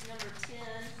renderings, number 10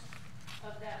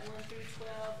 of that 1 through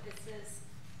 12, it says,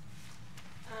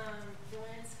 the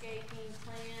landscaping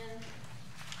plan and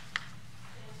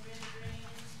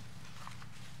renderings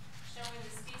showing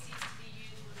the species to be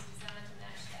used was designed to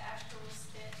match the actual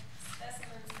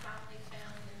specimens commonly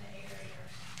found in the area.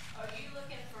 Are you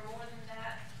looking for more than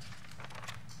that?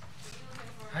 Are you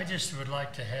looking for? I just would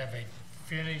like to have a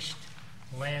finished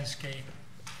landscape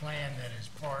plan that is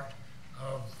part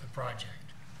of the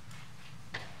project.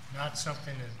 Not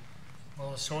something that,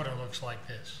 well, it sort of looks like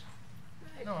this.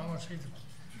 Right. No, I want to see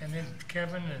and then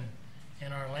Kevin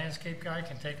and our landscape guy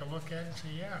can take a look at it and say,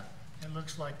 yeah, it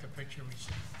looks like the picture we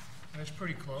see. That's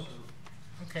pretty close.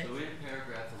 Okay. So in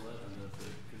paragraph 11 of the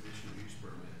conditional use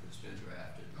permit that's been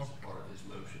drafted as Okay. part of this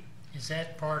motion, Is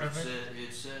that part of it?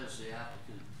 it says the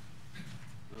applicant,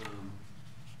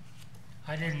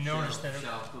 I didn't notice that.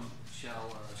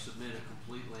 shall submit a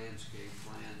complete landscape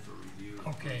plan for review and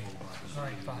Okay. approval by the All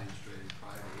right, zoning fine. administrator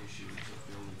prior to issuance of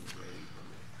building and grading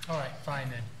permit. All right, fine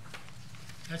then.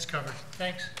 That's covered.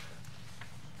 Thanks.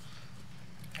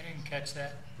 I didn't catch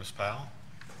that. Ms. Powell?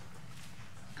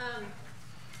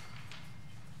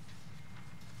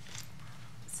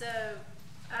 So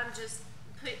I'm just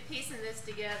piecing this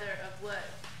together of what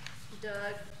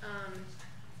Doug,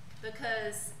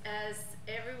 because as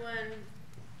everyone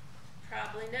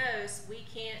probably knows, we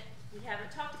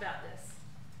haven't talked about this.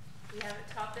 We haven't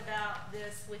talked about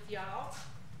this with y'all.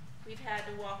 We've had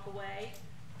to walk away.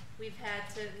 We've had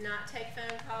to not take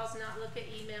phone calls, not look at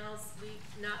emails.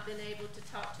 We've not been able to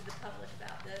talk to the public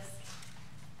about this.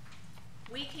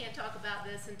 We can't talk about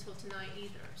this until tonight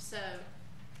either. So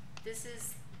this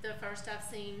is the first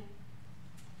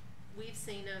we've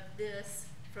seen of this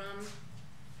from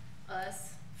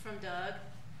us, from Doug,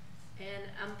 and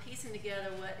I'm piecing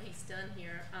together what he's done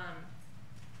here.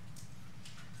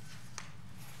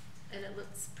 And it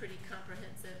looks pretty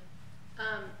comprehensive.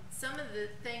 Some of the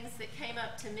things that came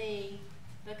up to me,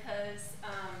 because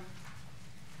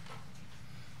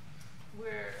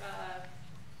we're,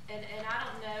 and I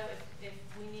don't know if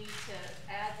we need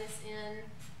to add this in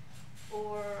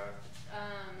or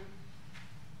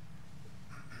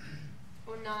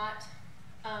not,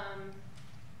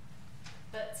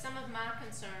 but some of my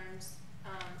concerns,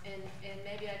 and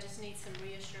maybe I just need some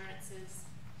reassurances,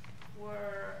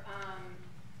 were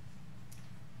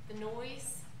the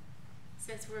noise.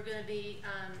 Since we're going to be,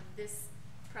 this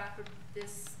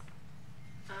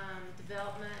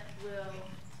development will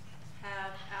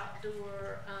have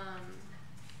outdoor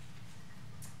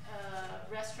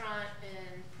restaurant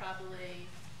and probably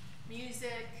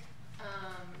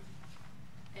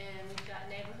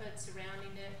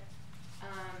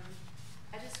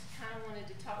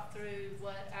talk through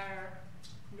what our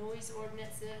noise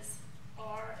ordinances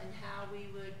are and how we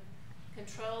would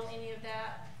control any of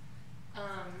that.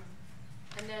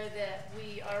 I know that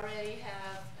we already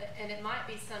have, and it might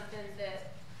be something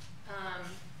that,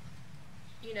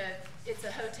 you know, it's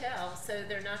a hotel, so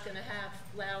they're not gonna have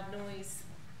loud noise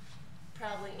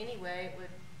probably anyway. It would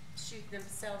shoot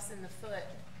themselves in the foot,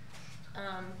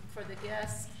 for the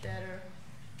guests that are,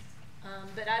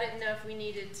 but I didn't know if we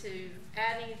needed to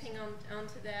add anything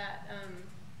onto that.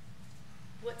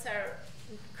 What's our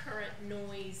current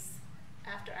noise,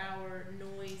 after hour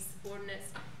noise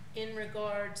ordinance in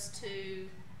regards to,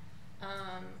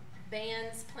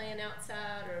 bands playing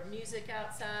outside or music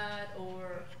outside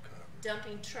or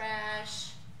dumping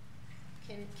trash?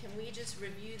 Can we just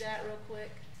review that real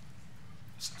quick?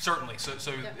 Certainly.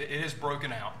 So Yep. it is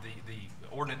broken out. The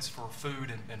ordinance for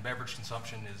food and beverage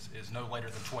consumption is no later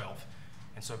than 12.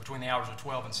 And so between the hours of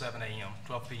 12 and 7 a.m.,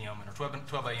 12 p.m., or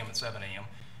 12 a.m. and 7 a.m.,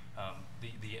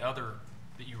 the other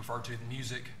that you referred to, the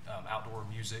music, outdoor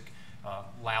music,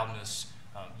 loudness,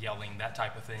 yelling, that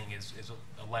type of thing is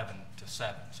 11 to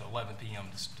 7. So 11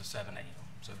 p.m. to 7 a.m.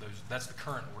 So that's the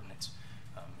current ordinance,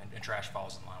 and trash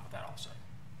falls in line with that also.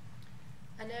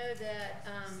 I know that,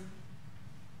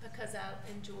 because I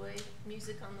enjoy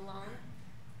music on the lawn,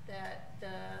 that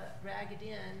the Ragged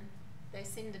Inn, they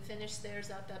seem to finish theirs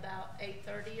up about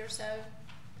 8:30 or so.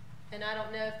 And I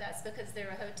don't know if that's because they're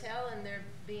a hotel and they're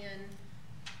being,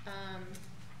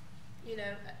 you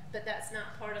know, but that's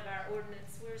not part of our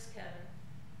ordinance. Where's Kevin?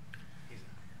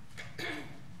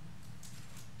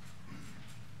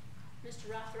 Mr.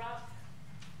 Rothrock?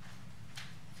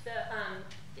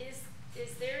 Is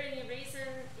there any reason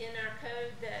in our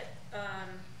code that,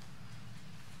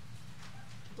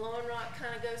 Blowing Rock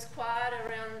kind of goes quiet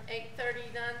around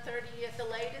 8:30, 9:30 at the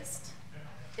latest?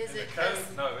 Is it?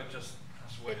 No, it just,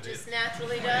 that's the way It it is. just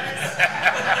naturally does?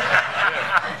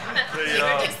 The,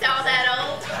 You're just all that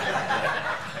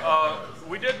old?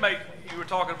 We did make, you were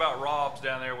talking about Rob's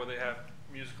down there where they have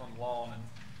music on the lawn, and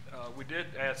we did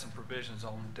add some provisions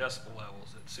on decibel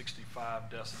levels at 65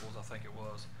 decibels, I think it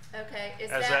was. Okay,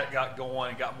 is As that got going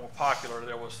and got more popular,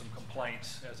 there was some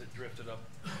complaints as it drifted up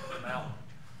the mountain.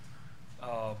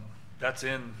 That's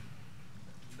in,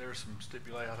 there's some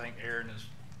stipulation, I think Aaron has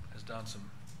done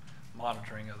some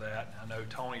monitoring of that. I know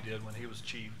Tony did when he was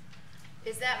chief.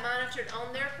 Is that monitored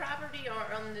on their property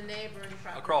or on the neighboring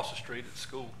property? Across the street at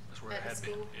school is where it At the had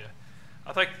been, school? yeah.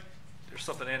 I think there's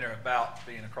something in there about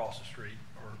being across the street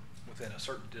or within a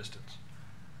certain distance.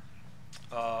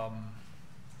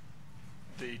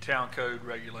 The town code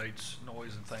regulates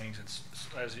noise and things, and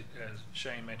as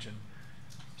Shane mentioned,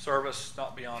 service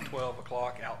not beyond 12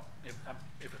 o'clock out if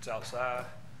it's outside.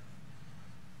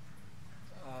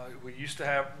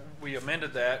 We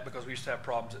amended that because we used to have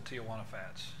problems at Tijuana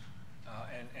Fats.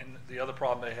 And the other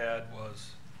problem they had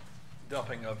was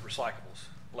dumping of recyclables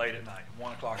late at night,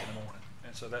 1 o'clock in the morning.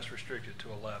 And so that's restricted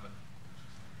to 11.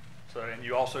 So, and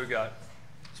you also got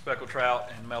speckled trout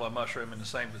and mellow mushroom in the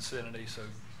same vicinity, so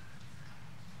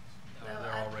Well,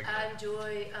 they're all regulated. I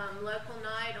enjoy local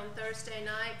night on Thursday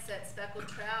nights at Speckled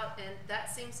Trout, and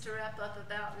that seems to wrap up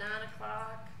about 9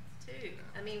 o'clock too.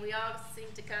 I mean, we all seem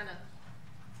to kind of.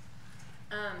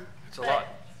 It's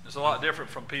a lot different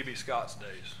from PB Scott's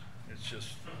days. It's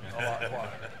just a lot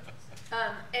quieter.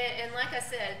 And like I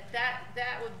said, that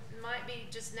might be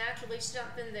just naturally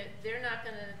something that they're not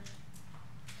going to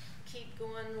keep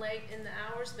going late in the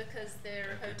hours because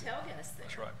they're hotel guests there.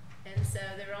 That's right. And so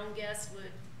their own guests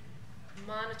would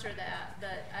monitor that,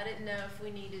 but I didn't know if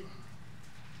we needed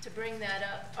to bring that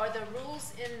up. Are the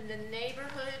rules in the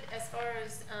neighborhood as far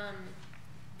as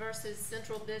versus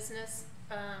central business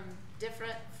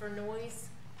different for noise?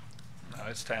 No,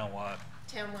 it's townwide.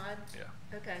 Townwide? Yeah.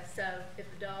 Okay, so if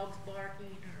the dog's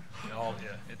barking or,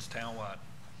 Yeah, it's townwide.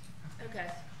 okay,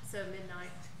 so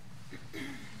midnight.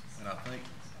 And I think,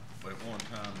 but at one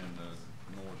time in the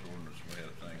noise ordinance, we had a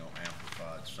thing on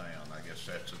amplified sound. I guess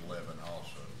that's 11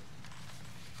 also.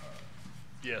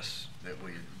 Yes. That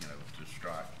we, to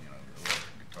strike,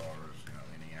 electric guitars,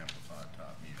 any amplified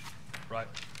type music. Right.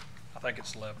 I think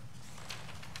it's 11.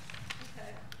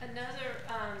 Okay. Another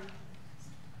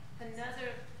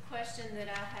question that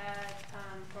I had,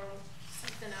 or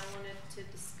something I wanted to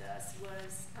discuss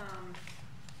was,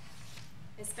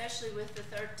 especially with the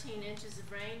 13 inches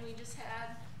of rain we just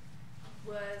had,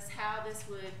 was how this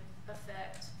would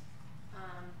affect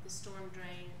the storm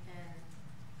drain and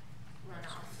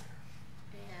runoff.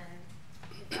 And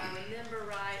if I remember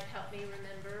right, help me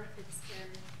remember, it's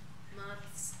been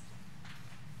months.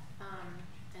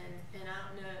 And I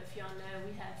don't know if y'all know,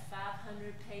 we had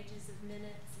 500 pages of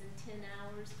minutes and 10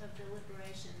 hours of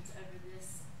deliberations over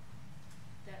this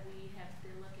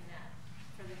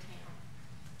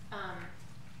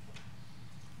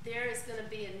is gonna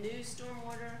be a new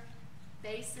stormwater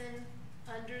basin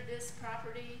under this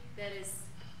property that is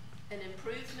an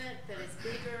improvement, that is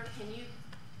bigger? Can you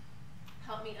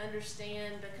help me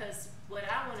understand? Because what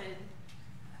I wanted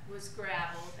was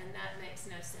gravel, and that makes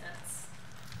no sense.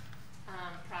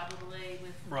 Probably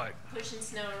with Right. pushing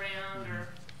snow around or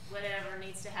whatever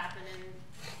needs to happen in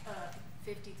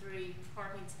 53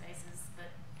 parking spaces, but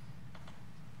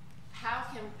how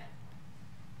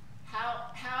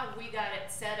have we got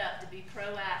it set up to be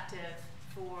proactive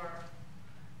for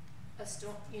a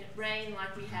storm, rain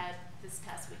like we had this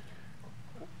past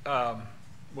weekend?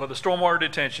 Well, the stormwater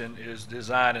detention is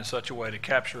designed in such a way to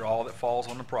capture all that falls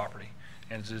on the property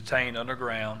and is detained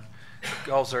underground.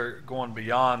 Because they're going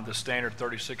beyond the standard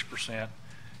 36%,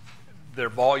 their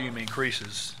volume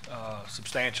increases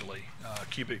substantially,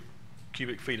 cubic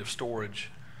feet of storage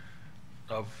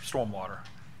of stormwater.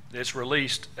 It's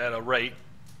released at a rate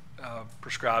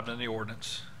prescribed in the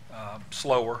ordinance,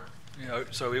 slower.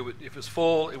 So if it's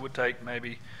full, it would take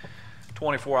maybe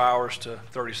 24 hours to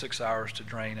 36 hours to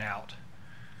drain out,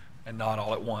 and not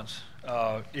all at once.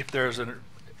 If there's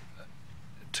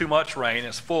too much rain,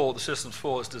 it's full, the system's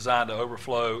full, it's designed to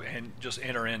overflow and just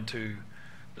enter into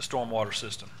the stormwater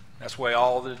system. That's the way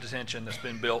all the detention that's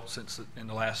been built since in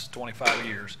the last 25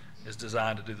 years is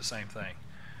designed to do the same thing.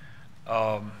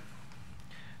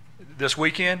 This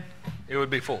weekend, it would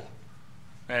be full,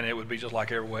 and it would be just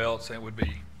like everywhere else, and it would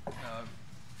be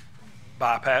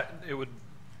it would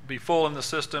be full in the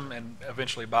system and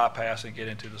eventually bypass and get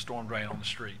into the storm drain on the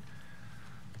street.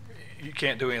 You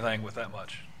can't do anything with that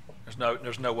much.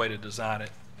 There's no way to design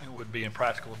it. It would be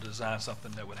impractical to design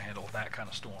something that would handle that kind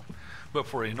of storm. But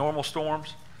for a normal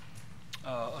storms,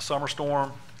 a summer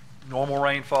storm, normal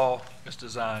rainfall, it's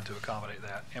designed to accommodate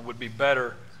that and would be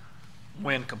better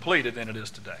when completed than it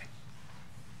is today.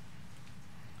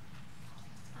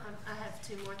 I have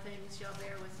two more things. Y'all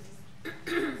bear with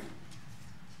me.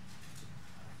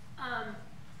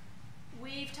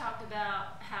 We've talked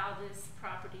about how this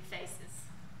property faces.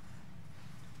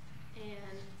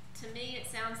 And to me, it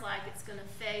sounds like it's going to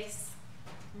face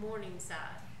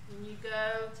Morningside. When you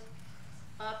go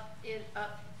up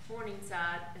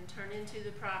Morningside and turn into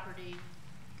the property,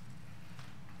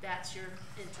 that's your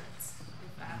entrance.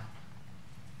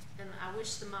 And I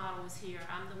wish the model was here.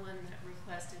 I'm the one that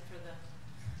requested for the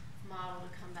model to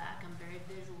come back. I'm very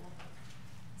visual.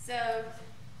 So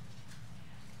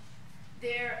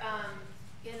there,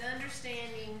 in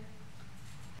understanding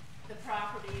the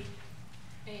property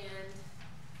and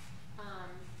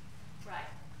right,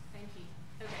 thank you.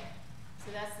 Okay,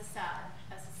 so that's the side,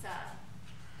 that's the side,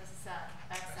 that's the side,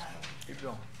 back side. Keep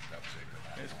going.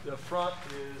 The front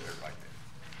is right there.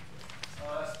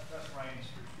 That's Rainy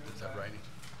Street. Is that Rainy?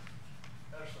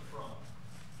 That's the front.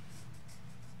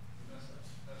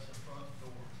 That's the front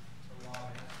door, the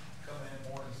lobby. Come in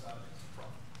Morningside, it's the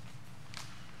front.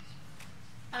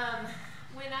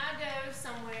 When I go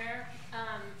somewhere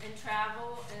and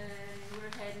travel and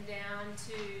we're heading down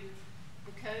to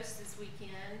the coast this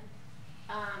weekend,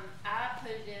 I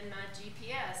put it in my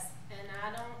GPS and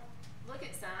I don't look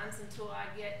at signs until I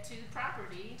get to the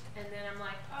property, and then I'm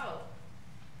like, oh,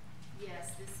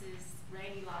 yes, this is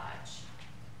Rainy Lodge.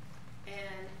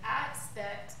 And I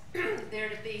expect there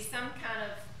to be some kind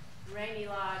of Rainy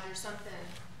Lodge or something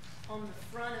on the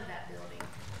front of that building.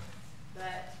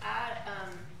 But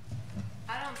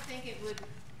I don't think it would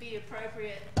be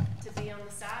appropriate to be on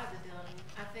the side of the building.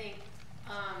 I think,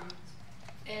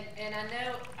 and I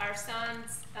know our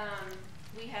signs,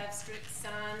 we have strict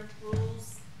sign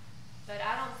rules, but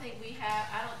I don't think we have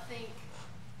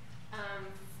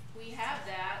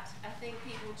that. I think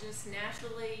people just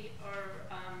naturally are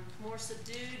more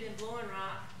subdued in Blowing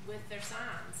Rock with their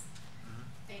signs.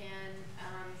 And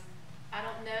I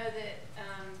don't know that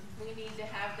we need to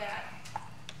have that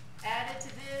added to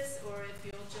this, or if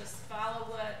you'll just follow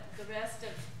what the rest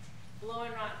of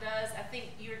Blowing Rock does. I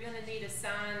think you're going to need a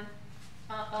sign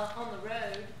on the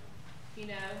road,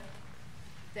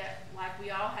 that like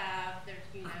we all have.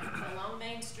 There's, along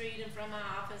Main Street in front of my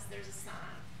office, there's a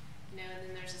sign, and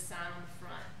then there's a sign on the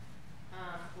front.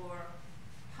 Or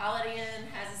Holiday Inn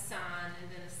has a sign,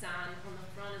 and then a sign on the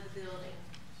front of the building.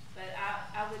 But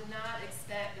I would not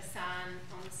expect a sign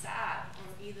on the side,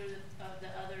 on either of the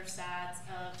other sides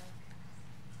of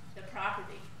the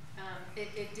property.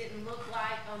 It didn't look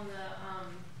like on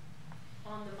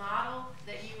the model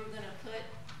that you were going to put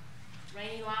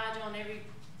Rainy Lodge on every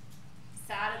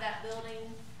side of that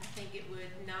building. I think it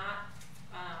would not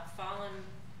fall in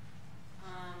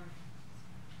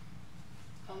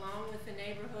along with the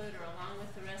neighborhood or along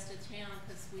with the rest of town,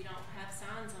 because we don't have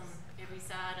signs on every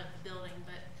side of the building.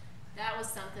 But that was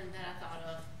something that I thought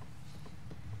of.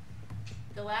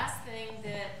 The last thing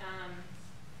that,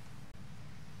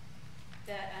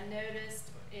 that I noticed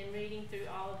in reading through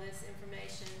all of this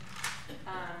information,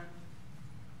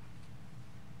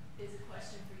 is a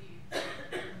question for you.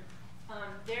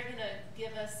 They're gonna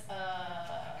give us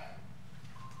a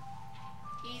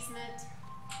easement,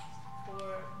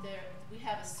 or we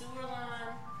have a sewer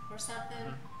line or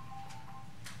something.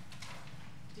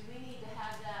 Do we need to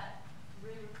have that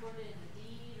re-recorded in the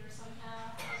deed or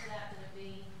somehow? How's that gonna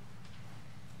be?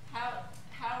 How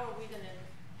are we gonna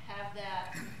have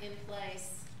that in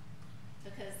place?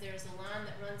 Because there's a line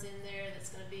that runs in there that's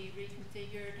gonna be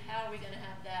reconfigured. How are we gonna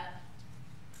have that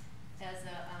as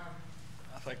a,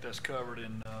 I think that's covered in,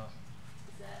 is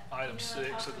that? item you know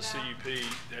what I'm 6 of the talking about? CUP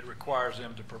that requires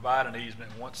them to provide an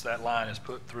easement once that line is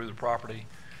put through the property.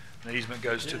 The easement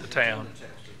goes to the town. It's in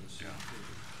the text of the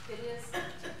CUP. It is?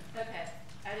 Okay,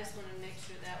 I just wanted to make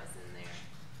sure that was in there.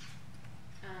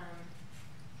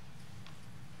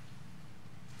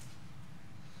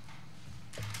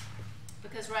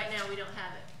 Because right now, we don't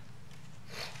have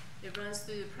it. It runs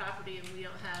through the property and we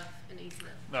don't have an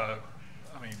easement. No,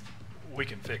 I mean, we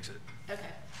can fix it.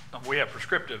 Okay, We have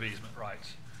prescriptive easement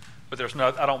rights, but there's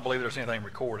no, I don't believe there's anything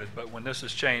recorded, but when this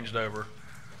is changed over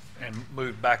and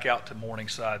moved back out to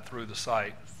Morningside through the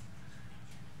site,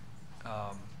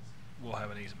 we'll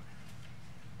have an easement.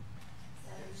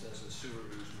 It says the sewer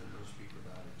easement must be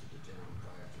provided to the town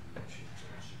prior to the issuance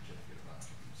of a certificate of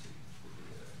occupancy for the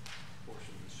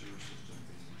portion of the sewer system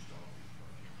being installed in the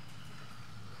project.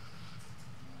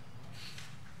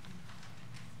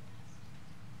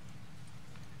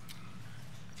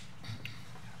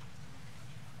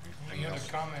 The other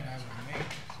comment I would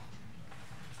make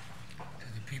to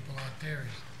the people out there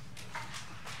is,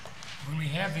 when we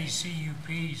have these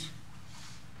CUPs,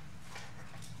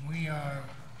 we are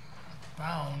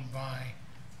bound by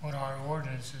what our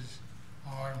ordinances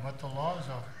are and what the laws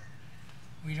are.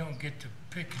 We don't get to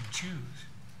pick and choose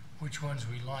which ones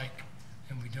we like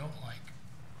and we don't like.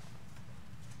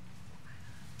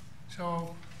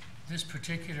 So this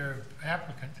particular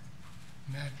applicant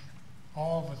met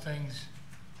all the things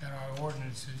that our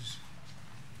ordinances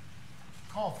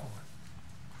call for.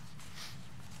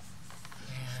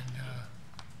 And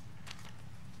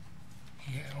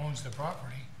he owns the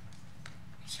property.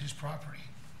 It's his property.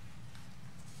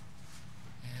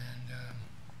 And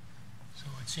so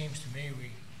it seems to me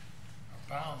we are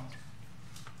bound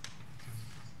to,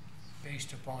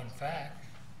 based upon fact,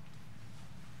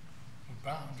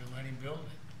 we're bound to let him build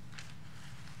it.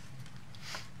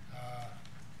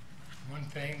 One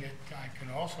thing that I can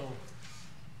also,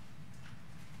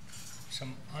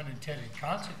 some unintended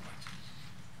consequences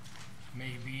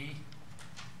may be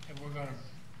that we're gonna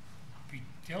be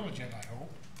diligent, I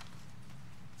hope,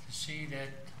 to see that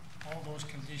all those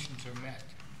conditions are met.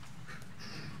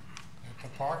 That the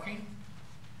parking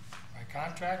by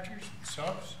contractors and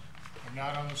subs are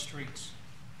not on the streets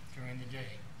during the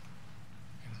day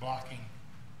and blocking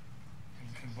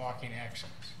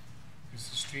access, because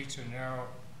the streets are narrow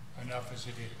enough as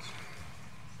it is.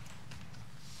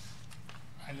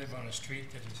 I live on a street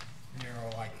that is narrow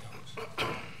like those.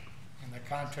 And the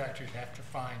contractors have to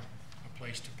find a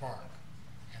place to park,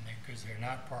 and because they're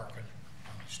not parking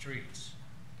on the streets.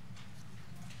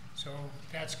 So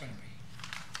that's gonna be.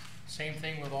 Same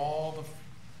thing with all the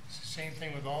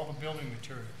building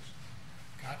materials.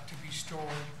 Got to be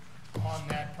stored on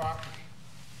that property.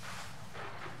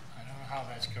 I don't know how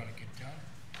that's gonna get done,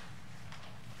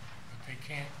 but they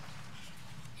can't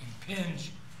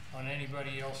impinge on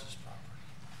anybody else's property.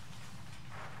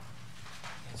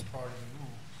 That's part of the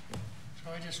rules.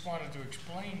 So I just wanted to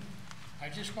explain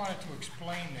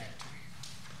that to you.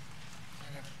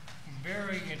 And I'm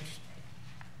very interested.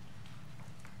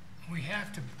 We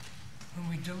have to, when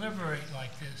we deliberate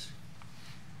like this,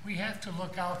 we have to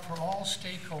look out for all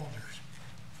stakeholders.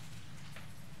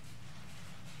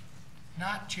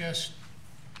 Not just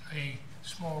a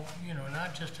small,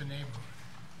 not just a neighborhood,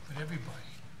 but everybody.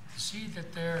 To see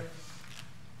that their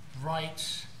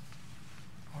rights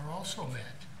are also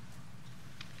met.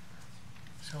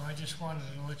 So I just wanted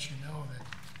to let you know that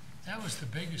that was the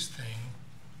biggest thing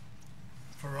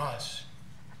for us,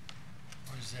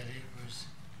 was that it was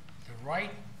the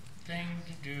right thing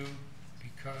to do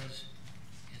because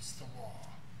it's the law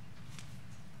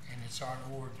and it's our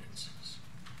ordinances.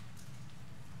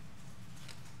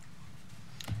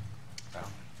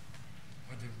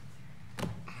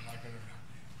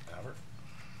 Albert?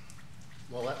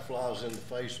 Well, that flies in the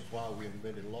face of why we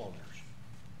invented loggers,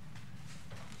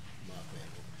 in my opinion.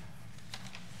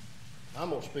 I'm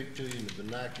gonna speak to you in the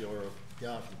vernacular of a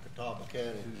guy from Catawba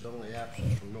County whose only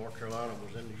absence from North Carolina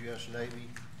was in the US Navy,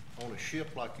 on a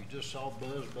ship like you just saw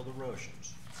buzzed by the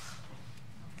Russians.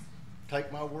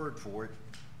 Take my word for it,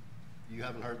 you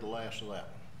haven't heard the last of that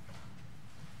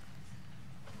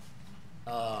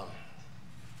one.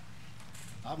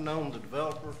 I've known the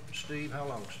developer, Steve, how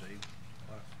long, Steve?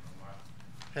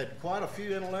 Had quite a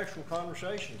few intellectual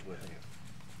conversations with him.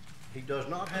 He does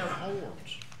not have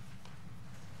horns.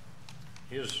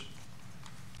 His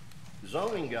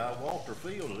zoning guy, Walter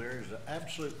Fields, there is the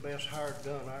absolute best hired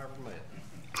gun I ever met.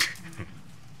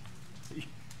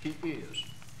 He is.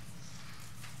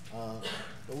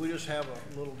 But we just have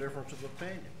a little difference of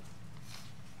opinion.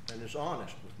 And it's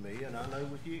honest with me, and I know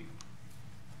with you.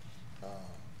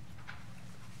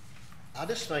 I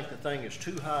just think the thing is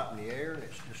too hot in the air, and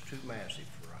it's just too massive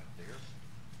for right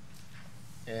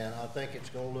there. And I think it's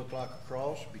gonna look like a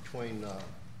cross between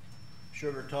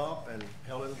Sugar Top and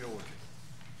Helen, Georgia.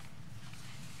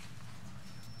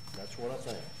 That's what I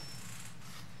think.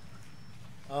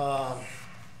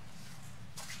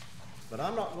 But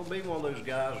I'm not gonna be one of those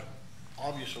guys,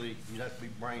 obviously you'd have to be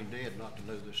brain dead not to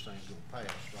know this thing's gonna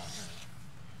pass right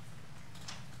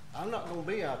now. I'm not gonna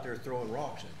be out there throwing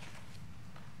rocks at you.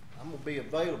 I'm gonna be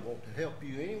available to help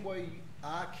you any way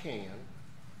I can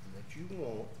and that you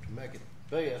want to make it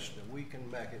best that we can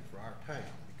make it for our town,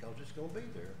 because it's gonna be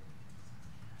there.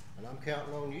 And I'm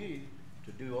counting on you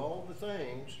to do all the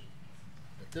things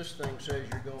that this thing says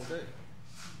you're gonna do,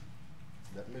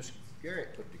 that Miss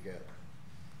Garrett put together,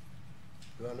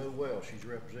 who I know well. She's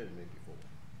represented me before.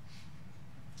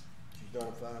 She's done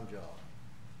a fine job.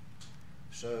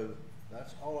 So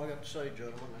that's all I got to say,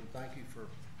 gentlemen, and thank you for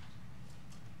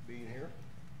being here.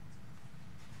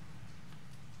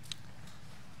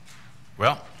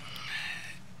 Well,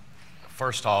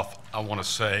 first off, I want to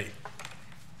say,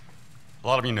 a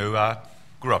lot of you knew I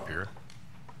grew up here.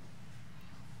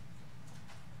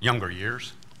 Younger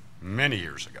years, many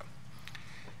years ago.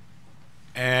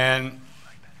 And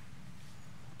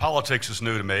politics is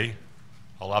new to me.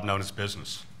 All I've known is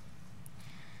business.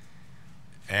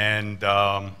 And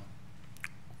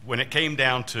when it came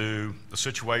down to the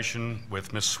situation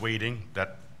with Miss Sweeting,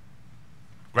 that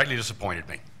greatly disappointed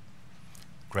me.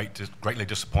 Greatly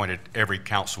disappointed every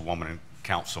councilwoman and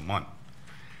councilman.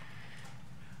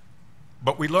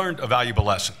 But we learned a valuable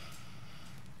lesson.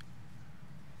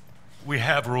 We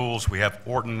have rules, we have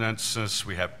ordinances,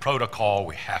 we have protocol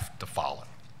we have to follow.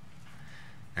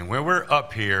 And when we're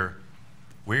up here,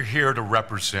 we're here to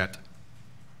represent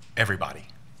everybody.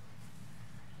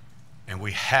 And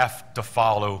we have to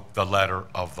follow the letter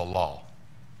of the law.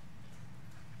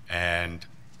 And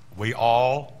we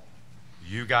all,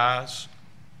 you guys,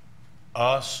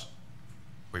 us,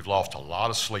 we've lost a lot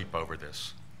of sleep over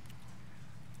this.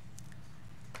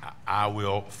 I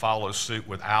will follow suit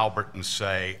with Albert and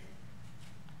say,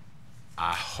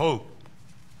 I hope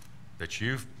that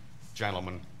you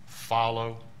gentlemen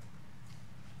follow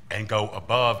and go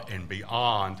above and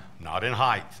beyond, not in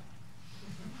height,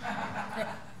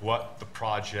 what the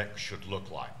project should look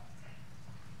like.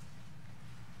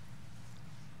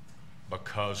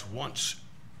 Because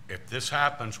if this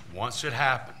happens, once it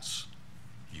happens,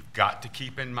 you've got to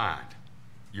keep in mind,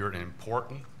 you're an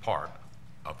important part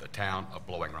of the town of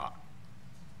Blowing Rock,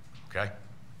 okay?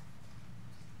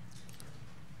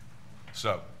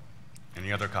 So,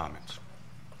 any other comments?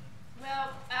 Well,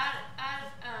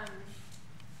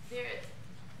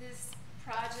 this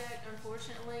project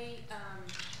unfortunately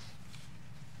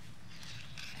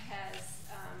has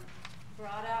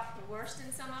brought out the worst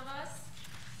in some of us.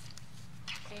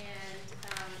 And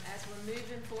as we're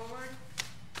moving forward,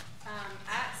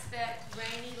 I expect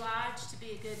Rainy Lodge to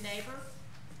be a good neighbor.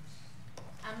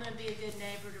 I'm going to be a good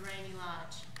neighbor to Rainy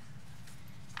Lodge.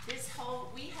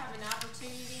 We have an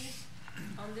opportunity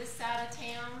on this side of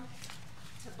town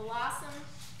to blossom,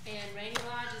 and Rainy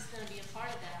Lodge is going to be a part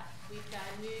of that. We've got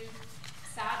a new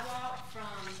sidewalk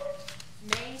from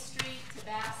Main Street to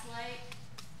Bass Lake,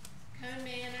 Cone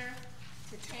Manor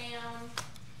to town,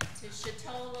 to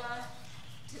Chatola,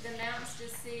 to the Mountains to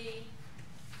Sea,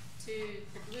 to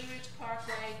the Blue Ridge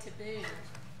Parkway to Boone.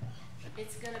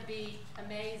 It's going to be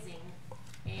amazing,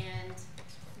 and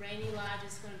Rainy Lodge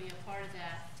is going to be a part of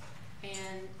that.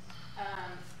 And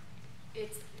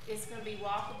it's going to be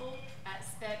walkable. I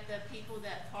expect the people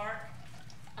that park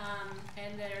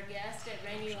and that are guests at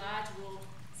Rainy Lodge will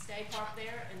stay parked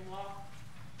there and walk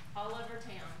all over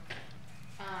town.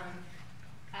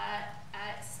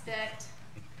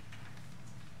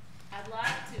 I'd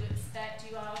like to expect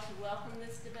you all to welcome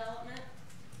this development,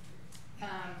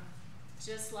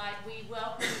 just like we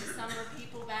welcome the summer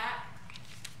people back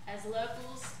as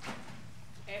locals.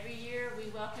 Every year we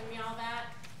welcome y'all back,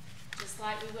 just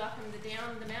like we welcome the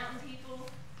mountain people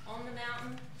on the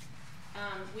mountain.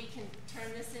 We can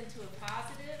turn this into a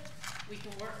positive. We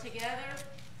can work together.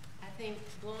 I think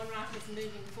Blowing Rock is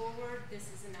moving forward. This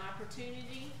is an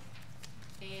opportunity,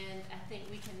 and I think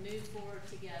we can move forward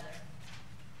together.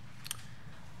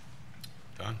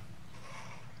 Done?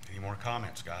 Any more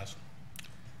comments, guys?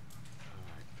 All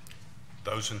right.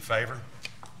 Those in favor?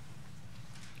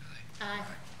 Aye.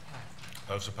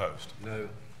 Those opposed? No.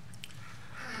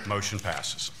 Motion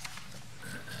passes.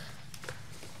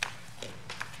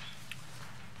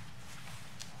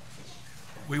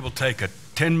 We will take a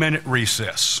 10-minute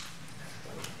recess.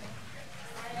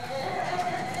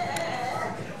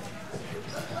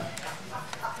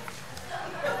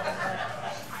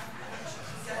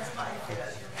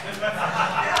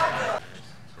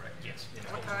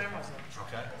 What time was it?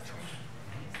 Okay.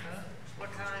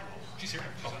 What time? She's here.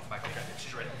 Oh, back there.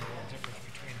 She's ready.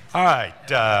 All right,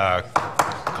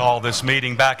 call this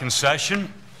meeting back in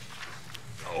session.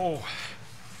 Oh,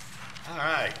 all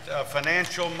right,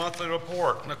 financial monthly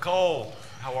report. Nicole,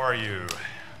 how are you?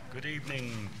 Good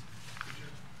evening.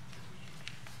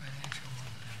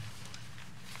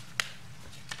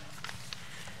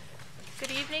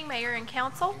 Good evening, Mayor and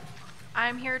Council.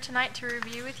 I'm here tonight to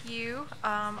review with you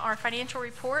our financial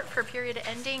report for period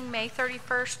ending May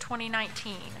 31st,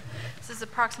 2019. This is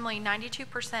approximately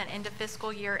 92% into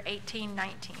fiscal year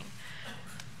 18-19.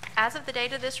 As of the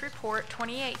date of this report,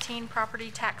 2018 property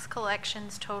tax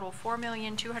collections total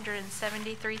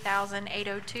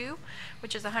 $4,273,802,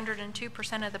 which is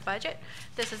 102% of the budget.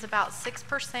 This is about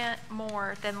 6%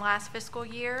 more than last fiscal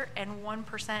year and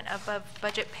 1% above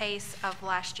budget pace of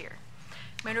last year.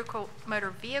 Motor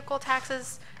vehicle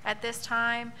taxes at this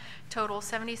time total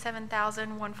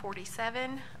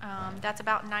 $77,147. That's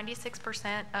about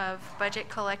 96% of budget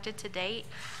collected to date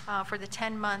for the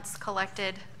 10 months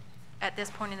collected at this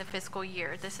point in the fiscal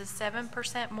year. This is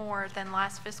 7% more than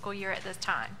last fiscal year at this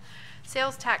time.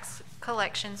 Sales tax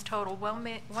collections total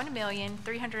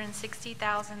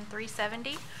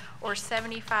 $1,360,370, or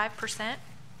 75%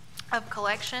 of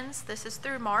collections. This is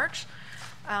through March,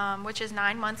 which is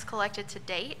 9 months collected to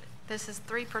date. This is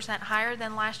 3% higher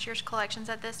than last year's collections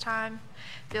at this time.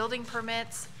 Building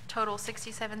permits total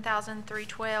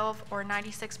 $67,312, or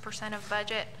 96% of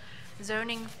budget.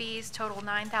 Zoning fees total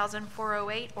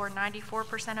 $9,408, or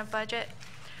 94% of budget.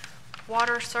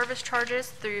 Water service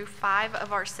charges through 5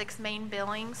 of our 6 main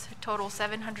billings total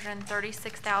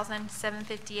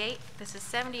 $736,758. This is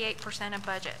 78% of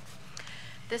budget.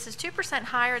 This is 2%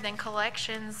 higher than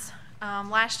collections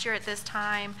last year at this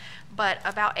time, but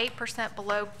about 8%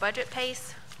 below budget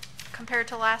pace compared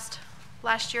to last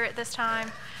year at this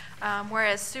time.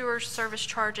 Whereas sewer service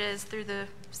charges through the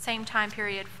same time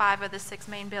period, 5 of the 6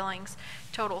 main billings,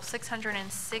 total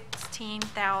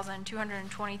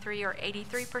 $616,223, or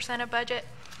 83% of budget.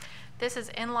 This is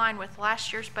in line with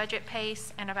last year's budget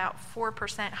pace and about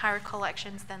 4% higher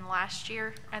collections than last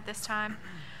year at this time.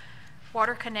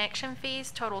 Water connection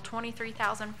fees total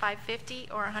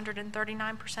 $23,550, or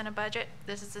 139% of budget.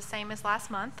 This is the same as last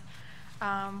month.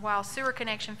 While sewer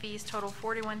connection fees total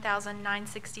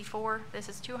 $41,964. This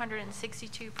is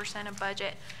 262% of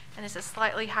budget, and this is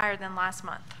slightly higher than last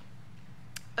month.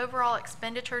 Overall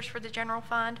expenditures for the general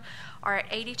fund are at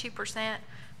 82%.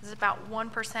 This is about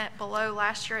 1% below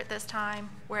last year at this time,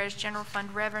 whereas general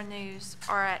fund revenues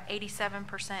are at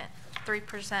 87%,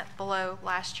 3% below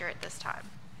last year at this time.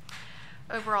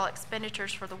 Overall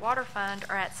expenditures for the water fund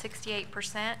are at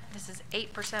 68%. This is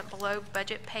 8% below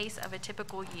budget pace of a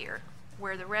typical year,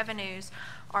 where the revenues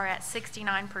are at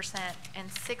 69% and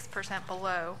 6%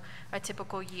 below a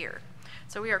typical year.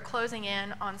 So we are closing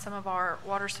in on some of our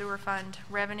water sewer fund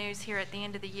revenues here at the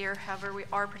end of the year. However, we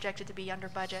are projected to be under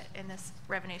budget in this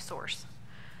revenue source.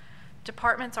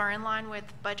 Departments are in line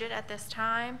with budget at this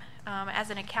time. As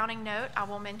an accounting note, I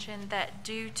will mention that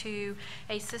due to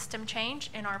a system change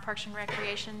in our Parks and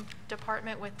Recreation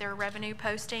Department with their revenue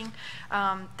posting,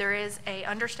 there is an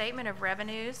understatement of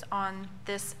revenues on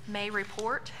this May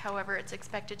report. However, it's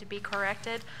expected to be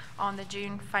corrected on the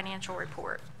June financial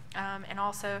report. And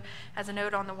also, as a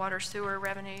note on the water sewer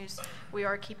revenues, we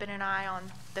are keeping an eye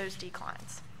on those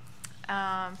declines.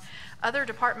 Other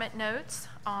department notes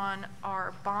on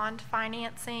our bond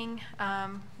financing.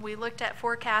 We looked at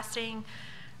forecasting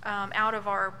out of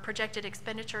our projected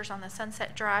expenditures on the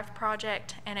Sunset Drive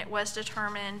project, and it was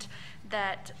determined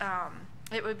that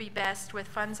it would be best with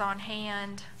funds on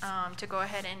hand to go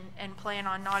ahead and plan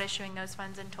on not issuing those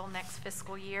funds until next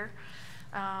fiscal year.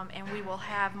 And we will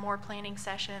have more planning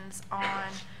sessions on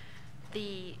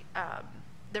the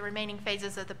remaining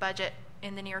phases of the budget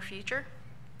in the near future.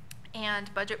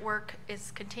 And budget work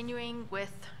is continuing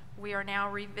with We are now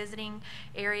revisiting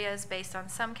areas based on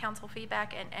some council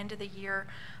feedback and end of the year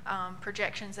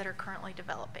projections that are currently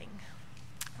developing.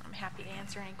 I'm happy to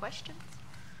answer any questions.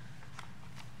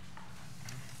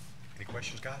 Any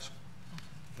questions, guys?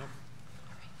 No?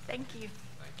 Thank you.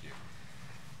 Thank you.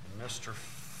 Mr.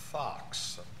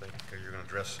 Fox, I think you're going to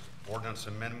address ordinance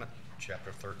amendment,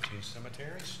 chapter 13,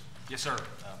 cemeteries. Yes, sir.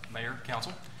 Mayor,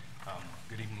 council,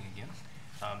 good evening again.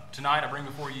 Tonight I bring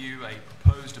before you a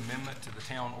proposed amendment to the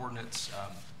town ordinance,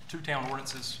 two town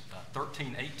ordinances,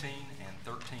 1318 and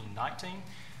 1319,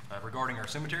 regarding our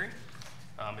cemetery.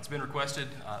 It's been requested,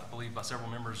 I believe, by several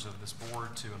members of this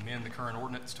board to amend the current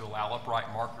ordinance to allow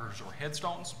upright markers or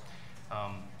headstones.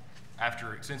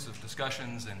 After extensive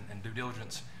discussions and due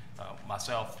diligence,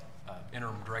 myself,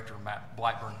 Interim Director Matt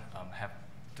Blackburn, have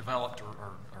developed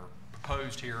or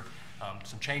proposed here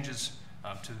some changes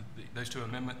to those two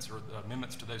amendments, or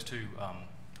amendments to those two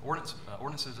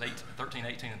ordinances,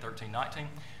 1318 and 1319,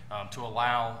 to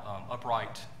allow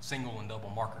upright single and double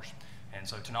markers. And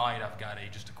so tonight I've got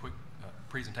just a quick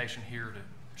presentation here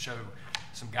to show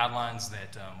some guidelines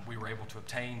that we were able to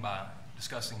obtain by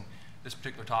discussing this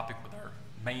particular topic with our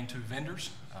main two vendors,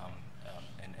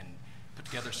 and put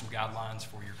together some guidelines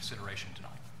for your consideration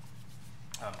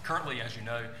tonight. Currently, as you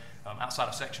know, outside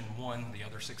of section 1, the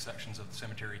other 6 sections of the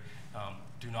cemetery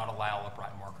do not allow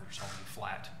upright markers, only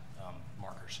flat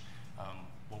markers.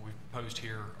 What we've proposed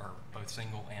here are both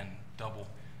single and double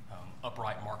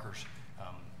upright markers.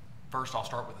 First, I'll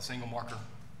start with a single marker.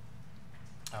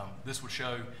 This would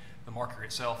show the marker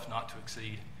itself not to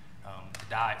exceed the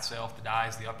die itself. The die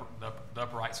is the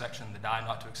upright section, the die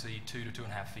not to exceed 2 to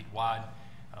 2.5 feet wide,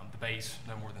 the base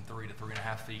no more than 3 to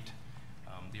 3.5 feet,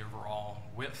 the overall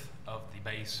width of the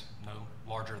base no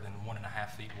larger than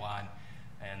 1.5 feet wide,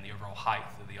 and the overall height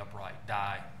of the upright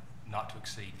die not to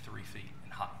exceed 3 feet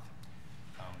in height.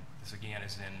 This again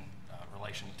is in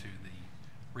relation to the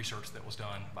research that was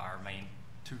done by our main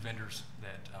two vendors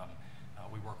that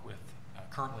we work with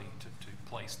currently to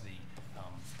place the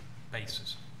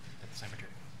bases at the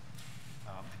cemetery.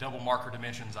 The double marker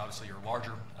dimensions obviously are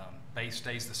larger. Base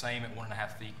stays the same at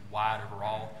 1.5 feet wide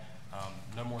overall.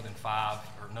 No more than 5,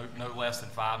 or no less than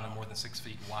 5, no more than 6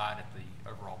 feet wide at the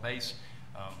overall base.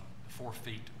 The 4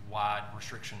 feet wide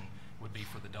restriction would be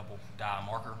for the double die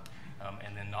marker,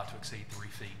 and then not to exceed 3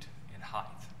 feet in height.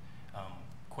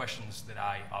 Questions that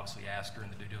I obviously asked during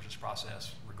the due diligence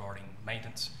process regarding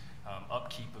maintenance,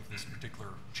 upkeep of this particular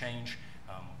change.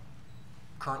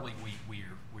 Currently,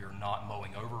 we are not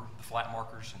mowing over the flat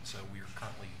markers, and so we are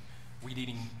currently weed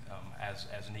eating as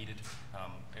needed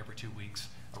every 2 weeks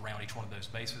around each one of those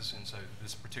bases. And so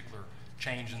this particular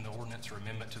change in the ordinance or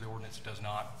amendment to the ordinance does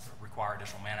not require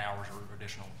additional man hours or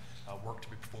additional work to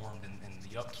be performed in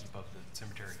the upkeep of the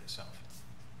cemetery itself.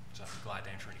 So I'm glad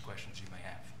to answer any questions you may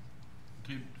have.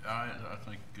 I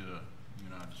think you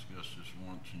and I discussed this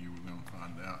once, and you were going to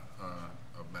find out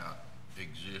about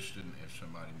existing, if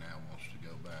somebody now wants to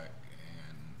go back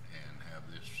and have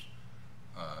this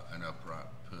an upright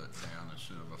put down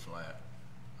instead of a flat.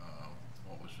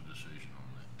 What was the decision on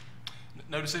that?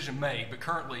 No decision made, but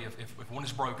currently if one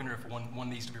is broken or if one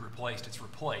needs to be replaced, it's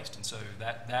replaced. And so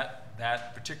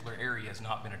that particular area has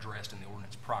not been addressed in the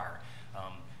ordinance prior.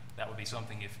 That would be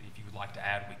something if you would like to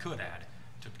add, we could add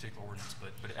to a particular ordinance.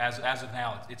 But as of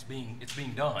now, it's being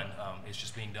done. It's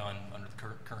just being done under the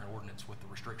current ordinance with the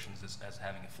restrictions as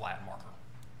having a flat marker.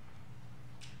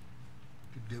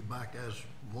 Could go back as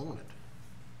wanted.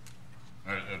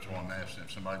 That's why I'm asking.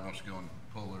 If somebody wants to go and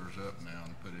pull theirs up now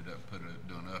and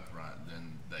do an upright,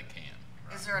 then they can.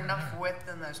 Right? Is there enough width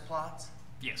in those plots?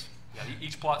 Yes. Yeah.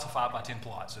 Each plot's a 5 by 10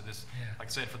 plot. So this, like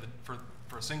I said,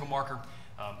 for a single marker,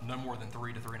 no more than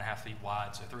 3 to 3.5 feet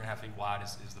wide. So 3.5 feet wide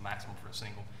is the maximum for a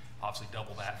single. Obviously,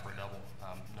 double that for a double,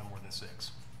 no more than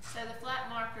 6. So the flat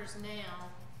markers now,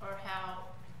 or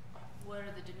what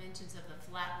are the dimensions of the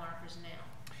flat markers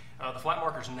now? The flat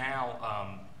markers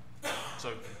now,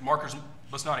 so markers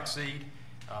must not exceed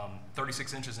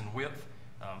 36 inches in width,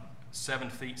 7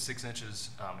 feet 6 inches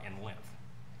in length.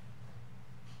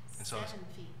 And so 7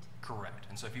 feet. Correct.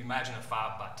 And so if you imagine a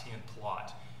 5 by 10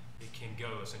 plot, it can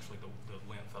go essentially the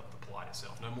length of the plot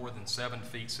itself. No more than 7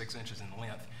 feet 6 inches in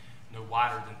length, no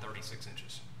wider than 36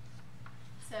 inches.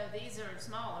 So these are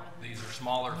smaller. These are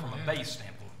smaller from a base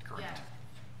standpoint, correct?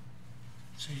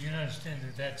 Yeah. So you understand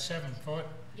that 7 foot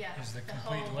is the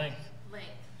complete whole length? Length.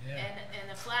 Yeah.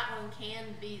 And a flat one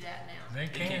can be that now. They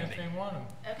can if they want them.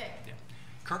 Okay. Yeah.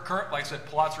 Current, like I said,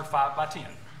 plots are 5 by 10.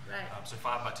 Right. So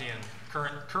 5 by 10.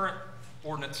 Current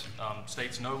ordinance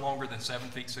states no longer than 7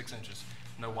 feet 6 inches,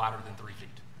 no wider than 3 feet.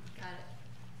 Got it.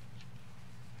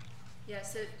 Yeah,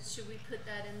 so should we put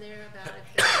that in there about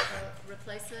if there's a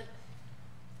replacement?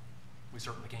 We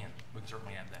certainly can. We can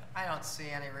certainly add that. I don't see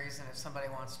any reason if somebody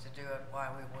wants to do it, why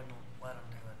we wouldn't let them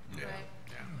do it. Right.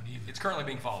 It's currently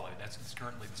being followed. It's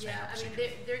currently the standard Yeah, I mean,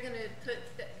 procedure. they're gonna put,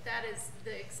 that is,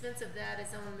 the expense of that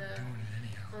is on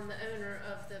the owner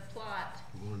of the plot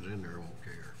The ones in there won't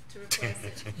care. to replace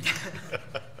it.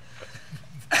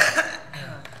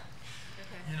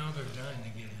 You know they're dying to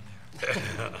get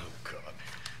in there. Oh, God.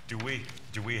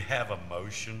 Do we have a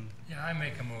motion? Yeah, I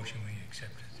make a motion, we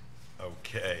accept it.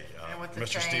 Okay. And with the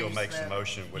Mr. Steele change makes a that-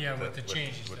 motion with Yeah, with the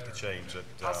changes with that the are- change that.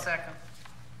 I'll second.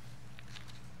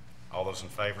 All those in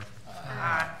favor?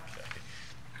 Aye. Okay.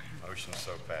 Motion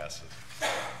so passes.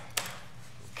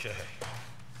 Okay.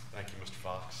 Thank you, Mr.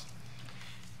 Fox.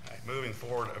 All right, moving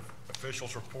forward,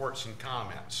 officials' reports and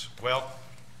comments. Well,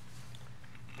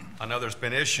 I know there's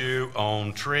been issue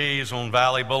on trees on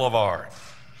Valley Boulevard.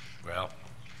 Well,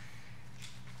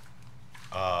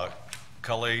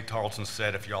 Cully Tarleton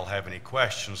said if y'all have any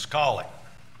questions, call him.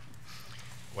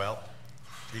 Well,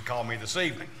 he called me this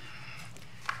evening.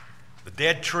 The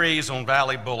dead trees on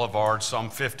Valley Boulevard, some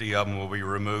 50 of them will be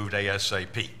removed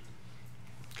ASAP.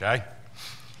 Okay?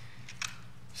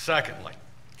 Secondly,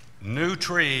 new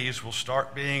trees will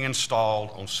start being installed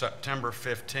on September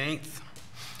 15th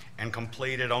and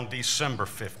completed on December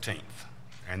 15th.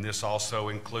 And this also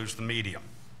includes the medium.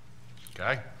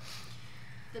 Okay?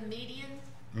 The median,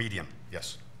 Medium,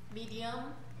 yes. medium,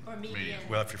 or median?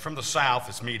 Well, if you're from the south,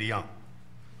 it's medium.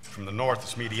 From the north,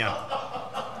 it's medium.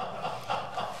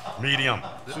 Medium.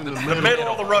 The middle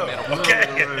of the road.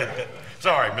 Okay.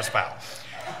 Sorry, Miss Powell.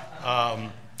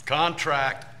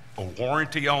 Contract or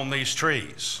warranty on these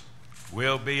trees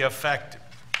will be effective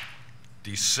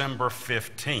December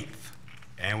 15th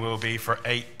and will be for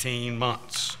 18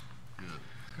 months.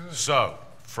 Good. So,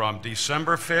 from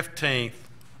December 15th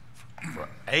for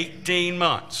 18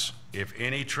 months, if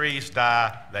any trees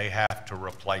die, they have to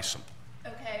replace them.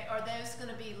 Okay, are those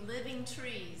gonna be living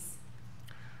trees?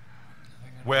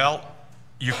 Well,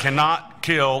 you cannot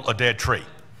kill a dead tree.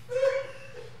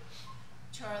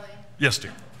 Charlie, Yes,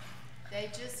 dear. they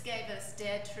just gave us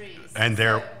dead trees. And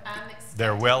they're so I'm expecting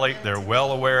they're them well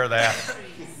to aware of that.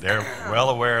 trees. They're well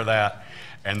aware of that.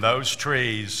 And those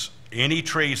trees, any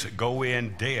trees that go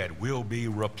in dead will be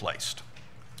replaced.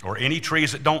 Or any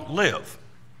trees that don't live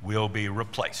will be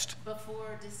replaced.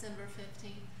 Before December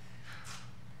 15th?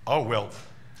 Oh, well,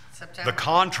 September. the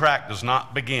contract does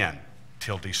not begin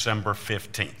till December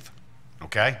 15th,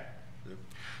 okay?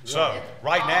 So,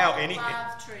 right now, All any,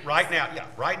 live trees. right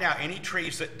now, any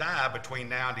trees that die between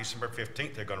now and December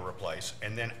 15th, they're gonna replace.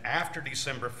 And then after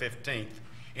December 15th,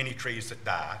 any trees that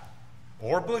die,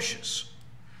 or bushes,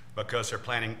 because they're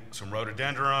planting some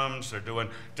rhododendrons, they're doing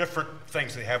different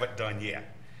things they haven't done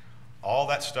yet. All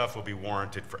that stuff will be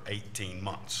warranted for 18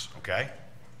 months, okay?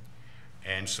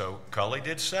 And so Cully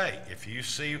did say, if you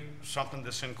see something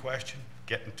that's in question,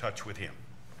 get in touch with him,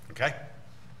 okay?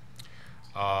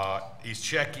 He's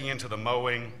checking into the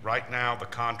mowing. Right now, the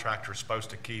contractor is supposed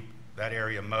to keep that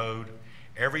area mowed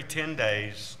every 10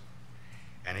 days,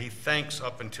 and he thinks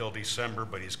up until December,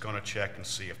 but he's gonna check and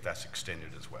see if that's extended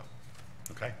as well,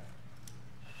 okay?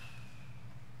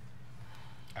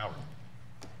 Howard?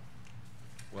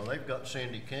 Well, they've got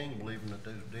Cindy King believing that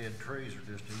those dead trees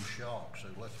are just in shock, so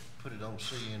let's put it on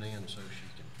CNN so she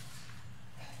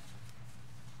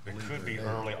can. It could be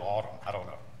early autumn, I don't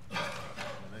know. That's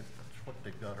what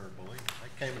they've got her believing.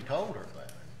 They came and told her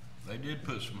that. They did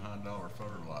put some high-dollar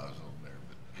fertilizer on there,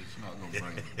 but it's not gonna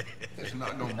bring, it's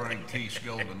not gonna bring Keith's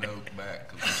golden oak back,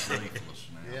 cause it's leafless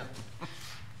now. Yeah.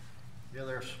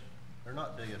 Yeah, they're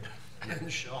not dead, they're in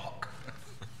shock.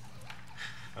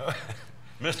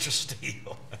 Mr.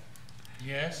 Steele,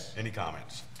 Yes? any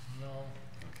comments? No?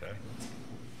 Okay.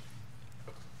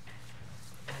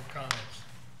 No comments.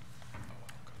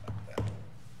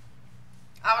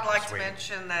 I would like to Sweet.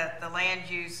 mention that the Land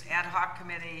Use Ad Hoc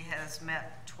Committee has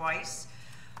met twice.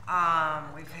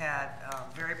 We've had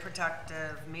very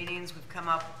productive meetings. We've come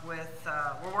up with,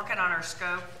 we're working on our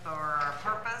scope or our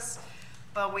purpose,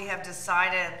 but we have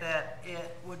decided that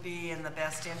it would be in the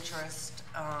best interest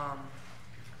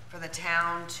for the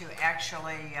town to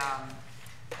actually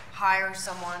hire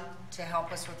someone to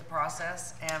help us with the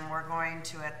process. And we're going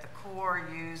to, at the core,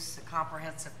 use the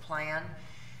comprehensive plan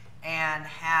and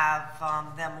have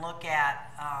them look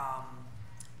at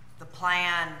the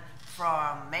plan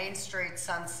from Main Street,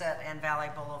 Sunset, and Valley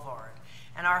Boulevard.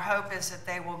 And our hope is that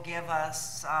they will give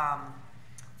us,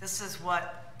 this is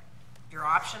what your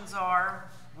options are.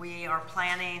 We are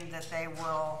planning that they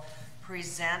will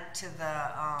present to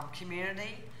the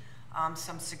community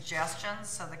some suggestions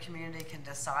so the community can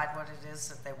decide what it is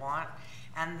that they want.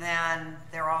 And then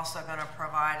they're also going to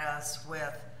provide us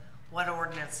with what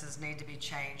ordinances need to be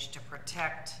changed to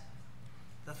protect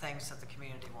the things that the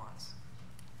community wants.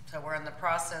 So we're in the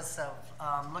process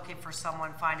of looking for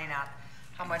someone, finding out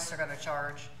how much they're going to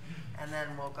charge, and then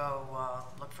we'll go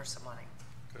look for some money.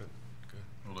 Good, good.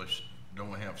 Well, don't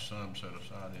we have some set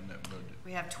aside in that budget?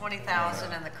 We have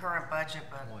 20,000 in the current budget,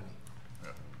 but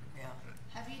yeah.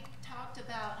 Have you talked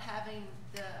about having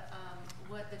the,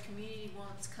 what the community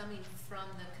wants coming from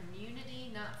the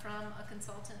community, not from a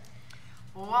consultant?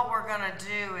 Well, what we're gonna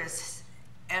do is,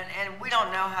 and we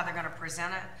don't know how they're gonna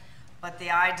present it, but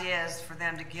the idea is for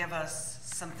them to give us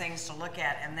some things to look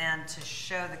at and then to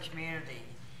show the community,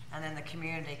 and then the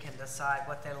community can decide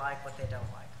what they like, what they don't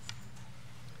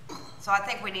like. So I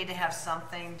think we need to have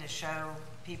something to show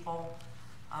people,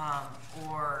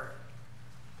 or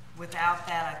without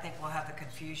that, I think we'll have the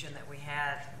confusion that we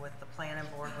had with the planning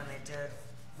board when they did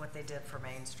what they did for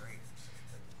Main Street.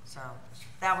 So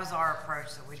that was our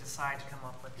approach that we decided to come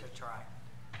up with to try.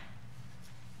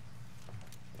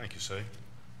 Thank you, Sue.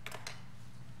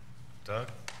 Doug?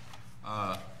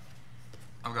 I've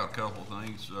got a couple of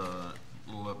things. A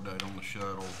little update on the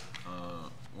shuttle.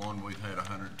 One, we've had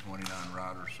 129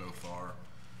 riders so far.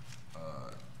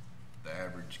 The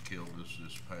average killed us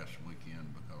this past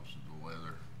weekend because of the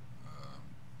weather.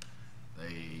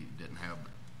 They didn't have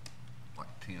like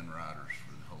 10 riders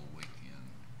for the whole weekend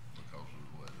because of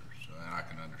the weather. So, and I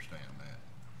can understand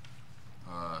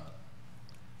that.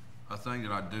 A thing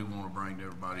that I do want to bring to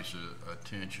everybody's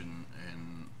attention,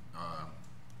 and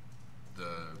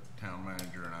the town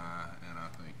manager and I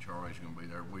think Charlie's going to be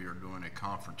there. We are doing a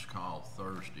conference call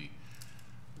Thursday.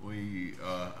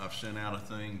 I've sent out a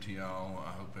thing to y'all.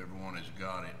 I hope everyone has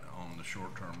got it on the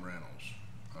short-term rentals.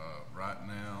 Right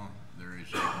now, there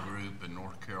is a group in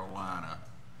North Carolina,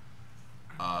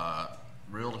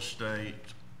 real estate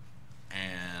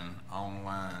and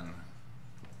online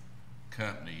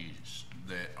companies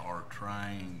that are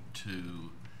trying to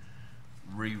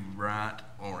rewrite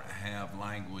or have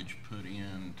language put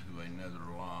into another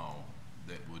law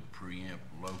that would preempt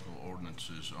local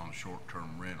ordinances on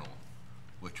short-term rental,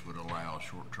 which would allow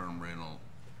short-term rental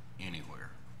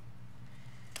anywhere.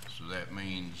 So that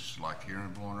means, like here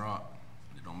in Blowing Rock,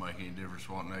 it don't make any difference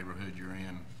what neighborhood you're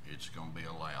in, it's gonna be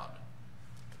allowed.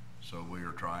 So we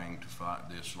are trying to fight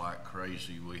this like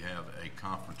crazy. We have a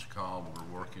conference call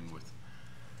we're working with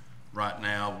right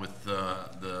now with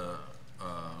the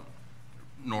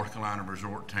North Carolina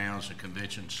Resort Towns and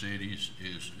Convention Cities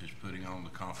is putting on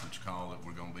the conference call that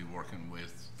we're going to be working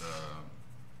with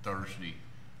Thursday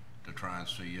to try and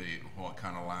see what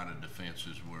kind of line of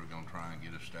defenses we're going to try and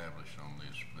get established on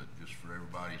this. But just for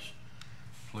everybody's,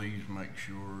 please make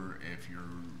sure if you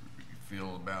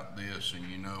feel about this and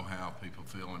you know how people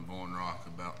feel in Blowing Rock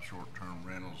about short-term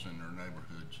rentals in their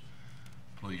neighborhoods,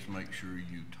 please make sure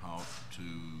you talk to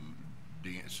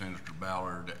Senator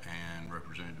Ballard and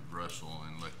Representative Russell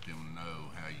and let them know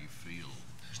how you feel.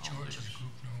 Does George's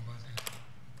group know about that?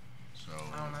 So,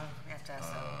 I don't know, we have to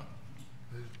ask them.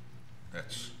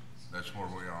 that's where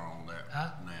we are on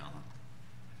that now.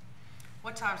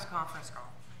 What time's the conference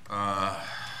call?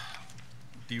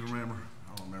 Do you remember?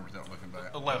 I don't remember without looking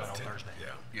back. 11 on Thursday.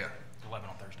 Yeah. 11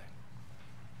 on Thursday.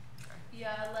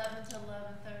 Yeah, 11 to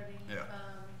 11:30. Yeah.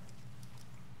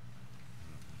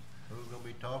 Who's gonna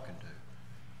be talking to?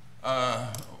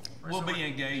 We'll be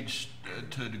engaged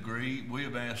to a degree. We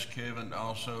have asked Kevin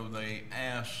also, they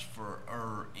asked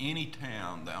for any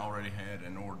town that already had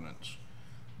an ordinance.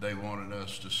 They wanted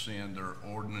us to send their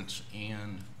ordinance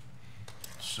in,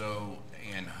 so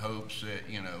in hopes that,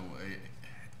 you know,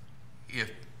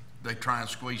 if they try and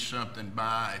squeeze something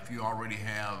by, if you already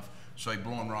have, say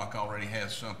Blowing Rock already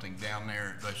has something down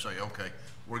there, they say, okay,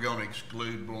 we're going to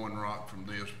exclude Blowing Rock from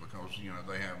this because, you know,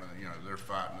 they haven't, you know, they're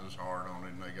fighting us hard on it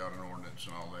and they got an ordinance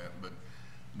and all that. But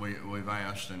we've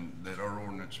asked that our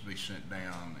ordinance be sent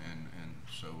down and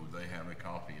so they have a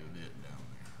copy of it down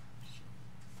there.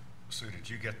 Sue, did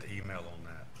you get the email on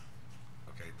that?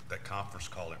 Okay, that conference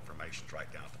call information's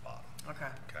right down at the bottom. Okay,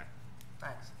 Okay.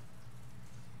 thanks.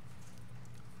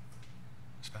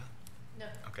 Ms. Pat? No.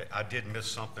 Okay, I did miss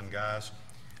something, guys.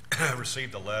 I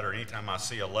received a letter. Anytime I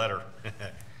see a letter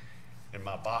in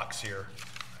my box here,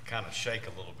 I kind of shake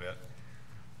a little bit.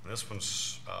 This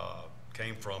one's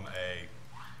came from a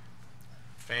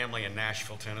family in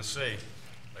Nashville, Tennessee.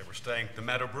 They were staying at the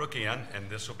Meadowbrook Inn, and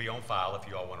this will be on file if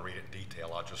you all want to read it in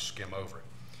detail. I'll just skim over it.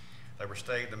 They were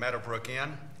staying at the Meadowbrook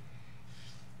Inn.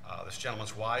 This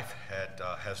gentleman's wife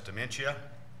has dementia.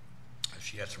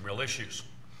 She had some real issues.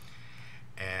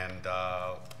 And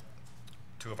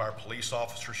 2 of our police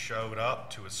officers showed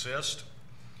up to assist,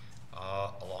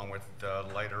 along with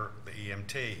later the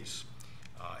EMTs.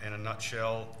 In a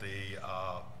nutshell,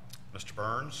 Mr.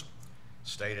 Burns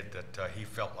stated that he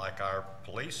felt like our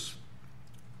police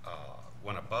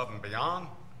went above and beyond.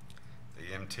 The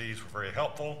EMTs were very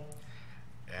helpful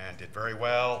and did very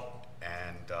well,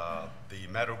 and the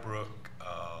Meadowbrook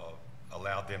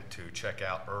allowed them to check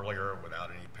out earlier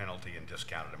without any penalty and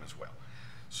discounted them as well.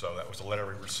 So that was the letter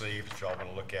we received. If y'all want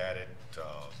to look at it,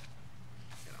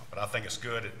 but I think it's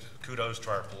good. Kudos to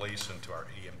our police and to our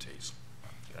EMTs.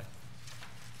 Okay.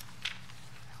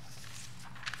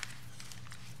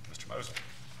 Mr. Mosley.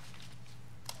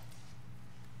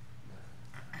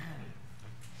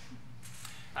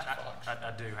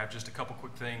 I do have just a couple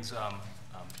quick things.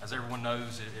 As everyone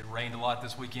knows, it rained a lot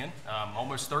this weekend.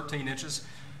 Almost 13 inches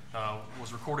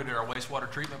was recorded at our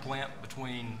wastewater treatment plant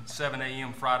between 7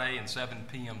 a.m. Friday and 7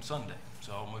 p.m. Sunday,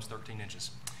 so almost 13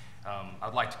 inches.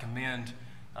 I'd like to commend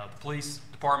the police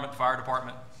department, fire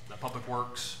department, the public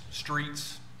works,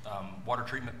 streets, water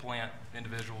treatment plant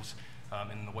individuals,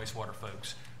 and the wastewater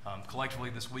folks. Collectively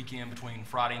this weekend, between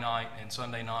Friday night and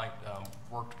Sunday night,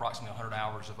 worked approximately 100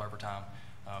 hours of overtime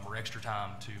or extra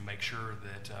time to make sure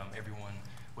that everyone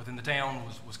within the town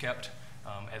was kept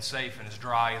as safe and as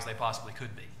dry as they possibly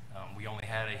could be. We only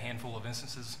had a handful of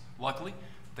instances, luckily,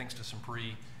 thanks to some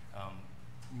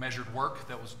measured work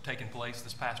that was taking place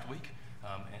this past week,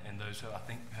 and those I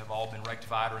think have all been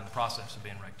rectified or in the process of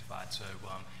being rectified. So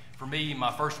for me,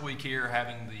 my first week here,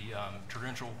 having the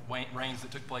torrential rains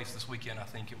that took place this weekend, I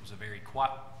think it was a very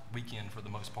quiet weekend for the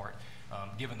most part,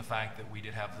 given the fact that we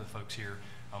did have the folks here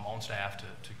on staff to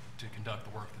conduct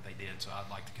the work that they did. So I'd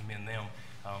like to commend them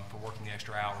for working the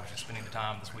extra hours and spending the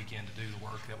time this weekend to do the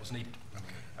work that was needed.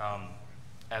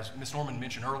 As Ms. Norman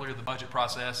mentioned earlier, the budget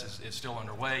process is still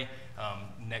underway.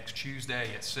 Next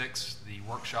Tuesday at 6, the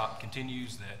workshop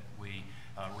continues that we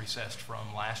recessed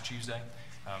from last Tuesday.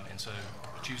 And so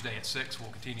Tuesday at 6,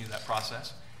 we'll continue that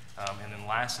process. And then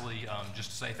lastly, just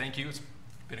to say thank you. It's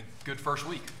been a good first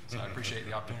week, so I appreciate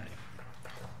the opportunity.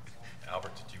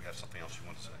 Albert, did you have something else you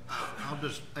want to say? I'll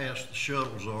just ask the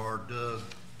shuttles are, Doug,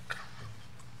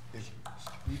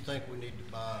 you think we need to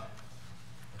buy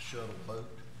a shuttle boat?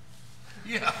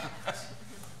 Yeah,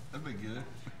 that'd be good.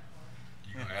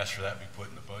 You gonna ask for that to be put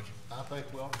in the budget? I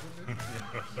think we ought to do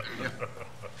it.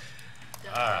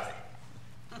 All right.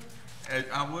 And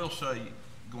I will say,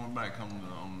 going back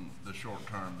on the short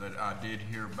term, that I did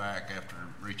hear back after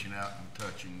reaching out and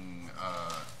touching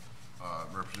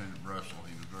Representative Russell.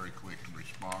 He was very quick to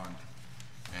respond,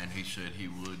 and he said he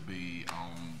would be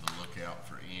on the lookout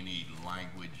for any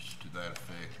language to that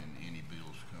effect and any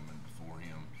bills coming before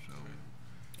him. So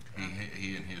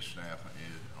he and his staff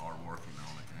are working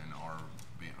on it and are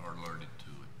alerted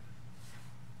to it.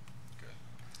 Good.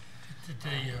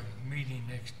 The meeting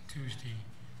next Tuesday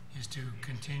is to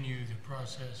continue the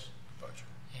process. Budget.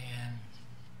 And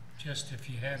just if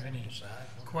you have any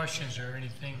questions or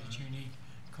anything that you need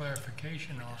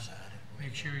clarification on,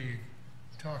 make sure you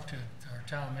talk to our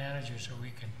town manager so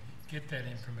we can get that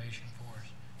information for us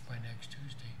by next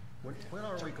Tuesday. When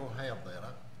are we gonna have that?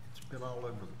 It's been all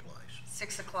over the place.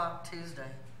 6 o'clock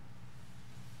Tuesday.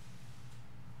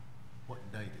 What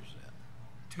date is that?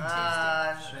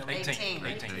 Tuesday.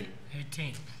 18th.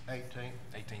 18th. 18th?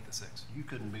 18th at 6. You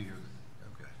couldn't be here,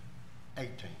 okay.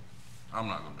 18th. I'm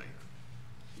not gonna be here.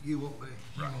 You won't be?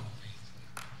 You won't be.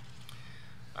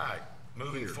 All right,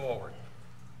 moving forward.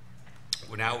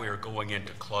 Well, now we are going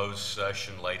into closed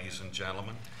session, ladies and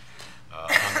gentlemen,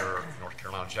 under North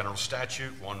Carolina General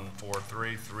Statute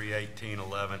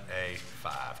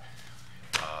 143-318-11A5.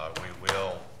 We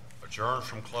will adjourn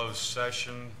from closed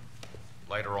session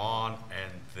later on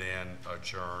and then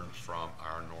adjourn from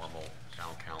our normal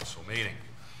town council meeting.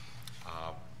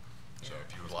 So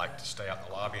if you would like to stay out in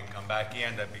the lobby and come back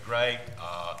in, that'd be great.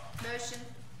 Motion.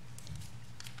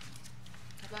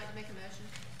 I'd like to make a motion.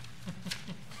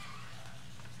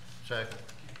 Second.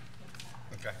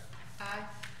 Okay. Aye.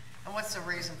 And what's the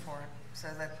reason for it? So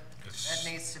that It's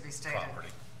needs to be stated.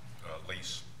 property,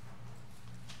 lease.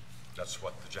 That's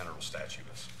what the general statute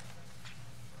is.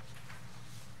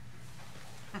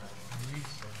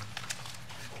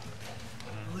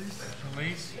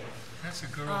 Police? That's a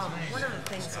girl's name. One of the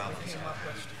things that we came up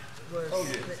with was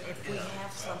that if we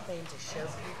have something to show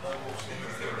people,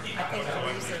 I think the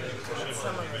reason that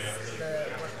some of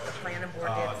what the planning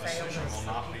board did fail is Will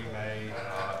not be made,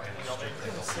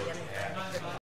 couldn't see anything.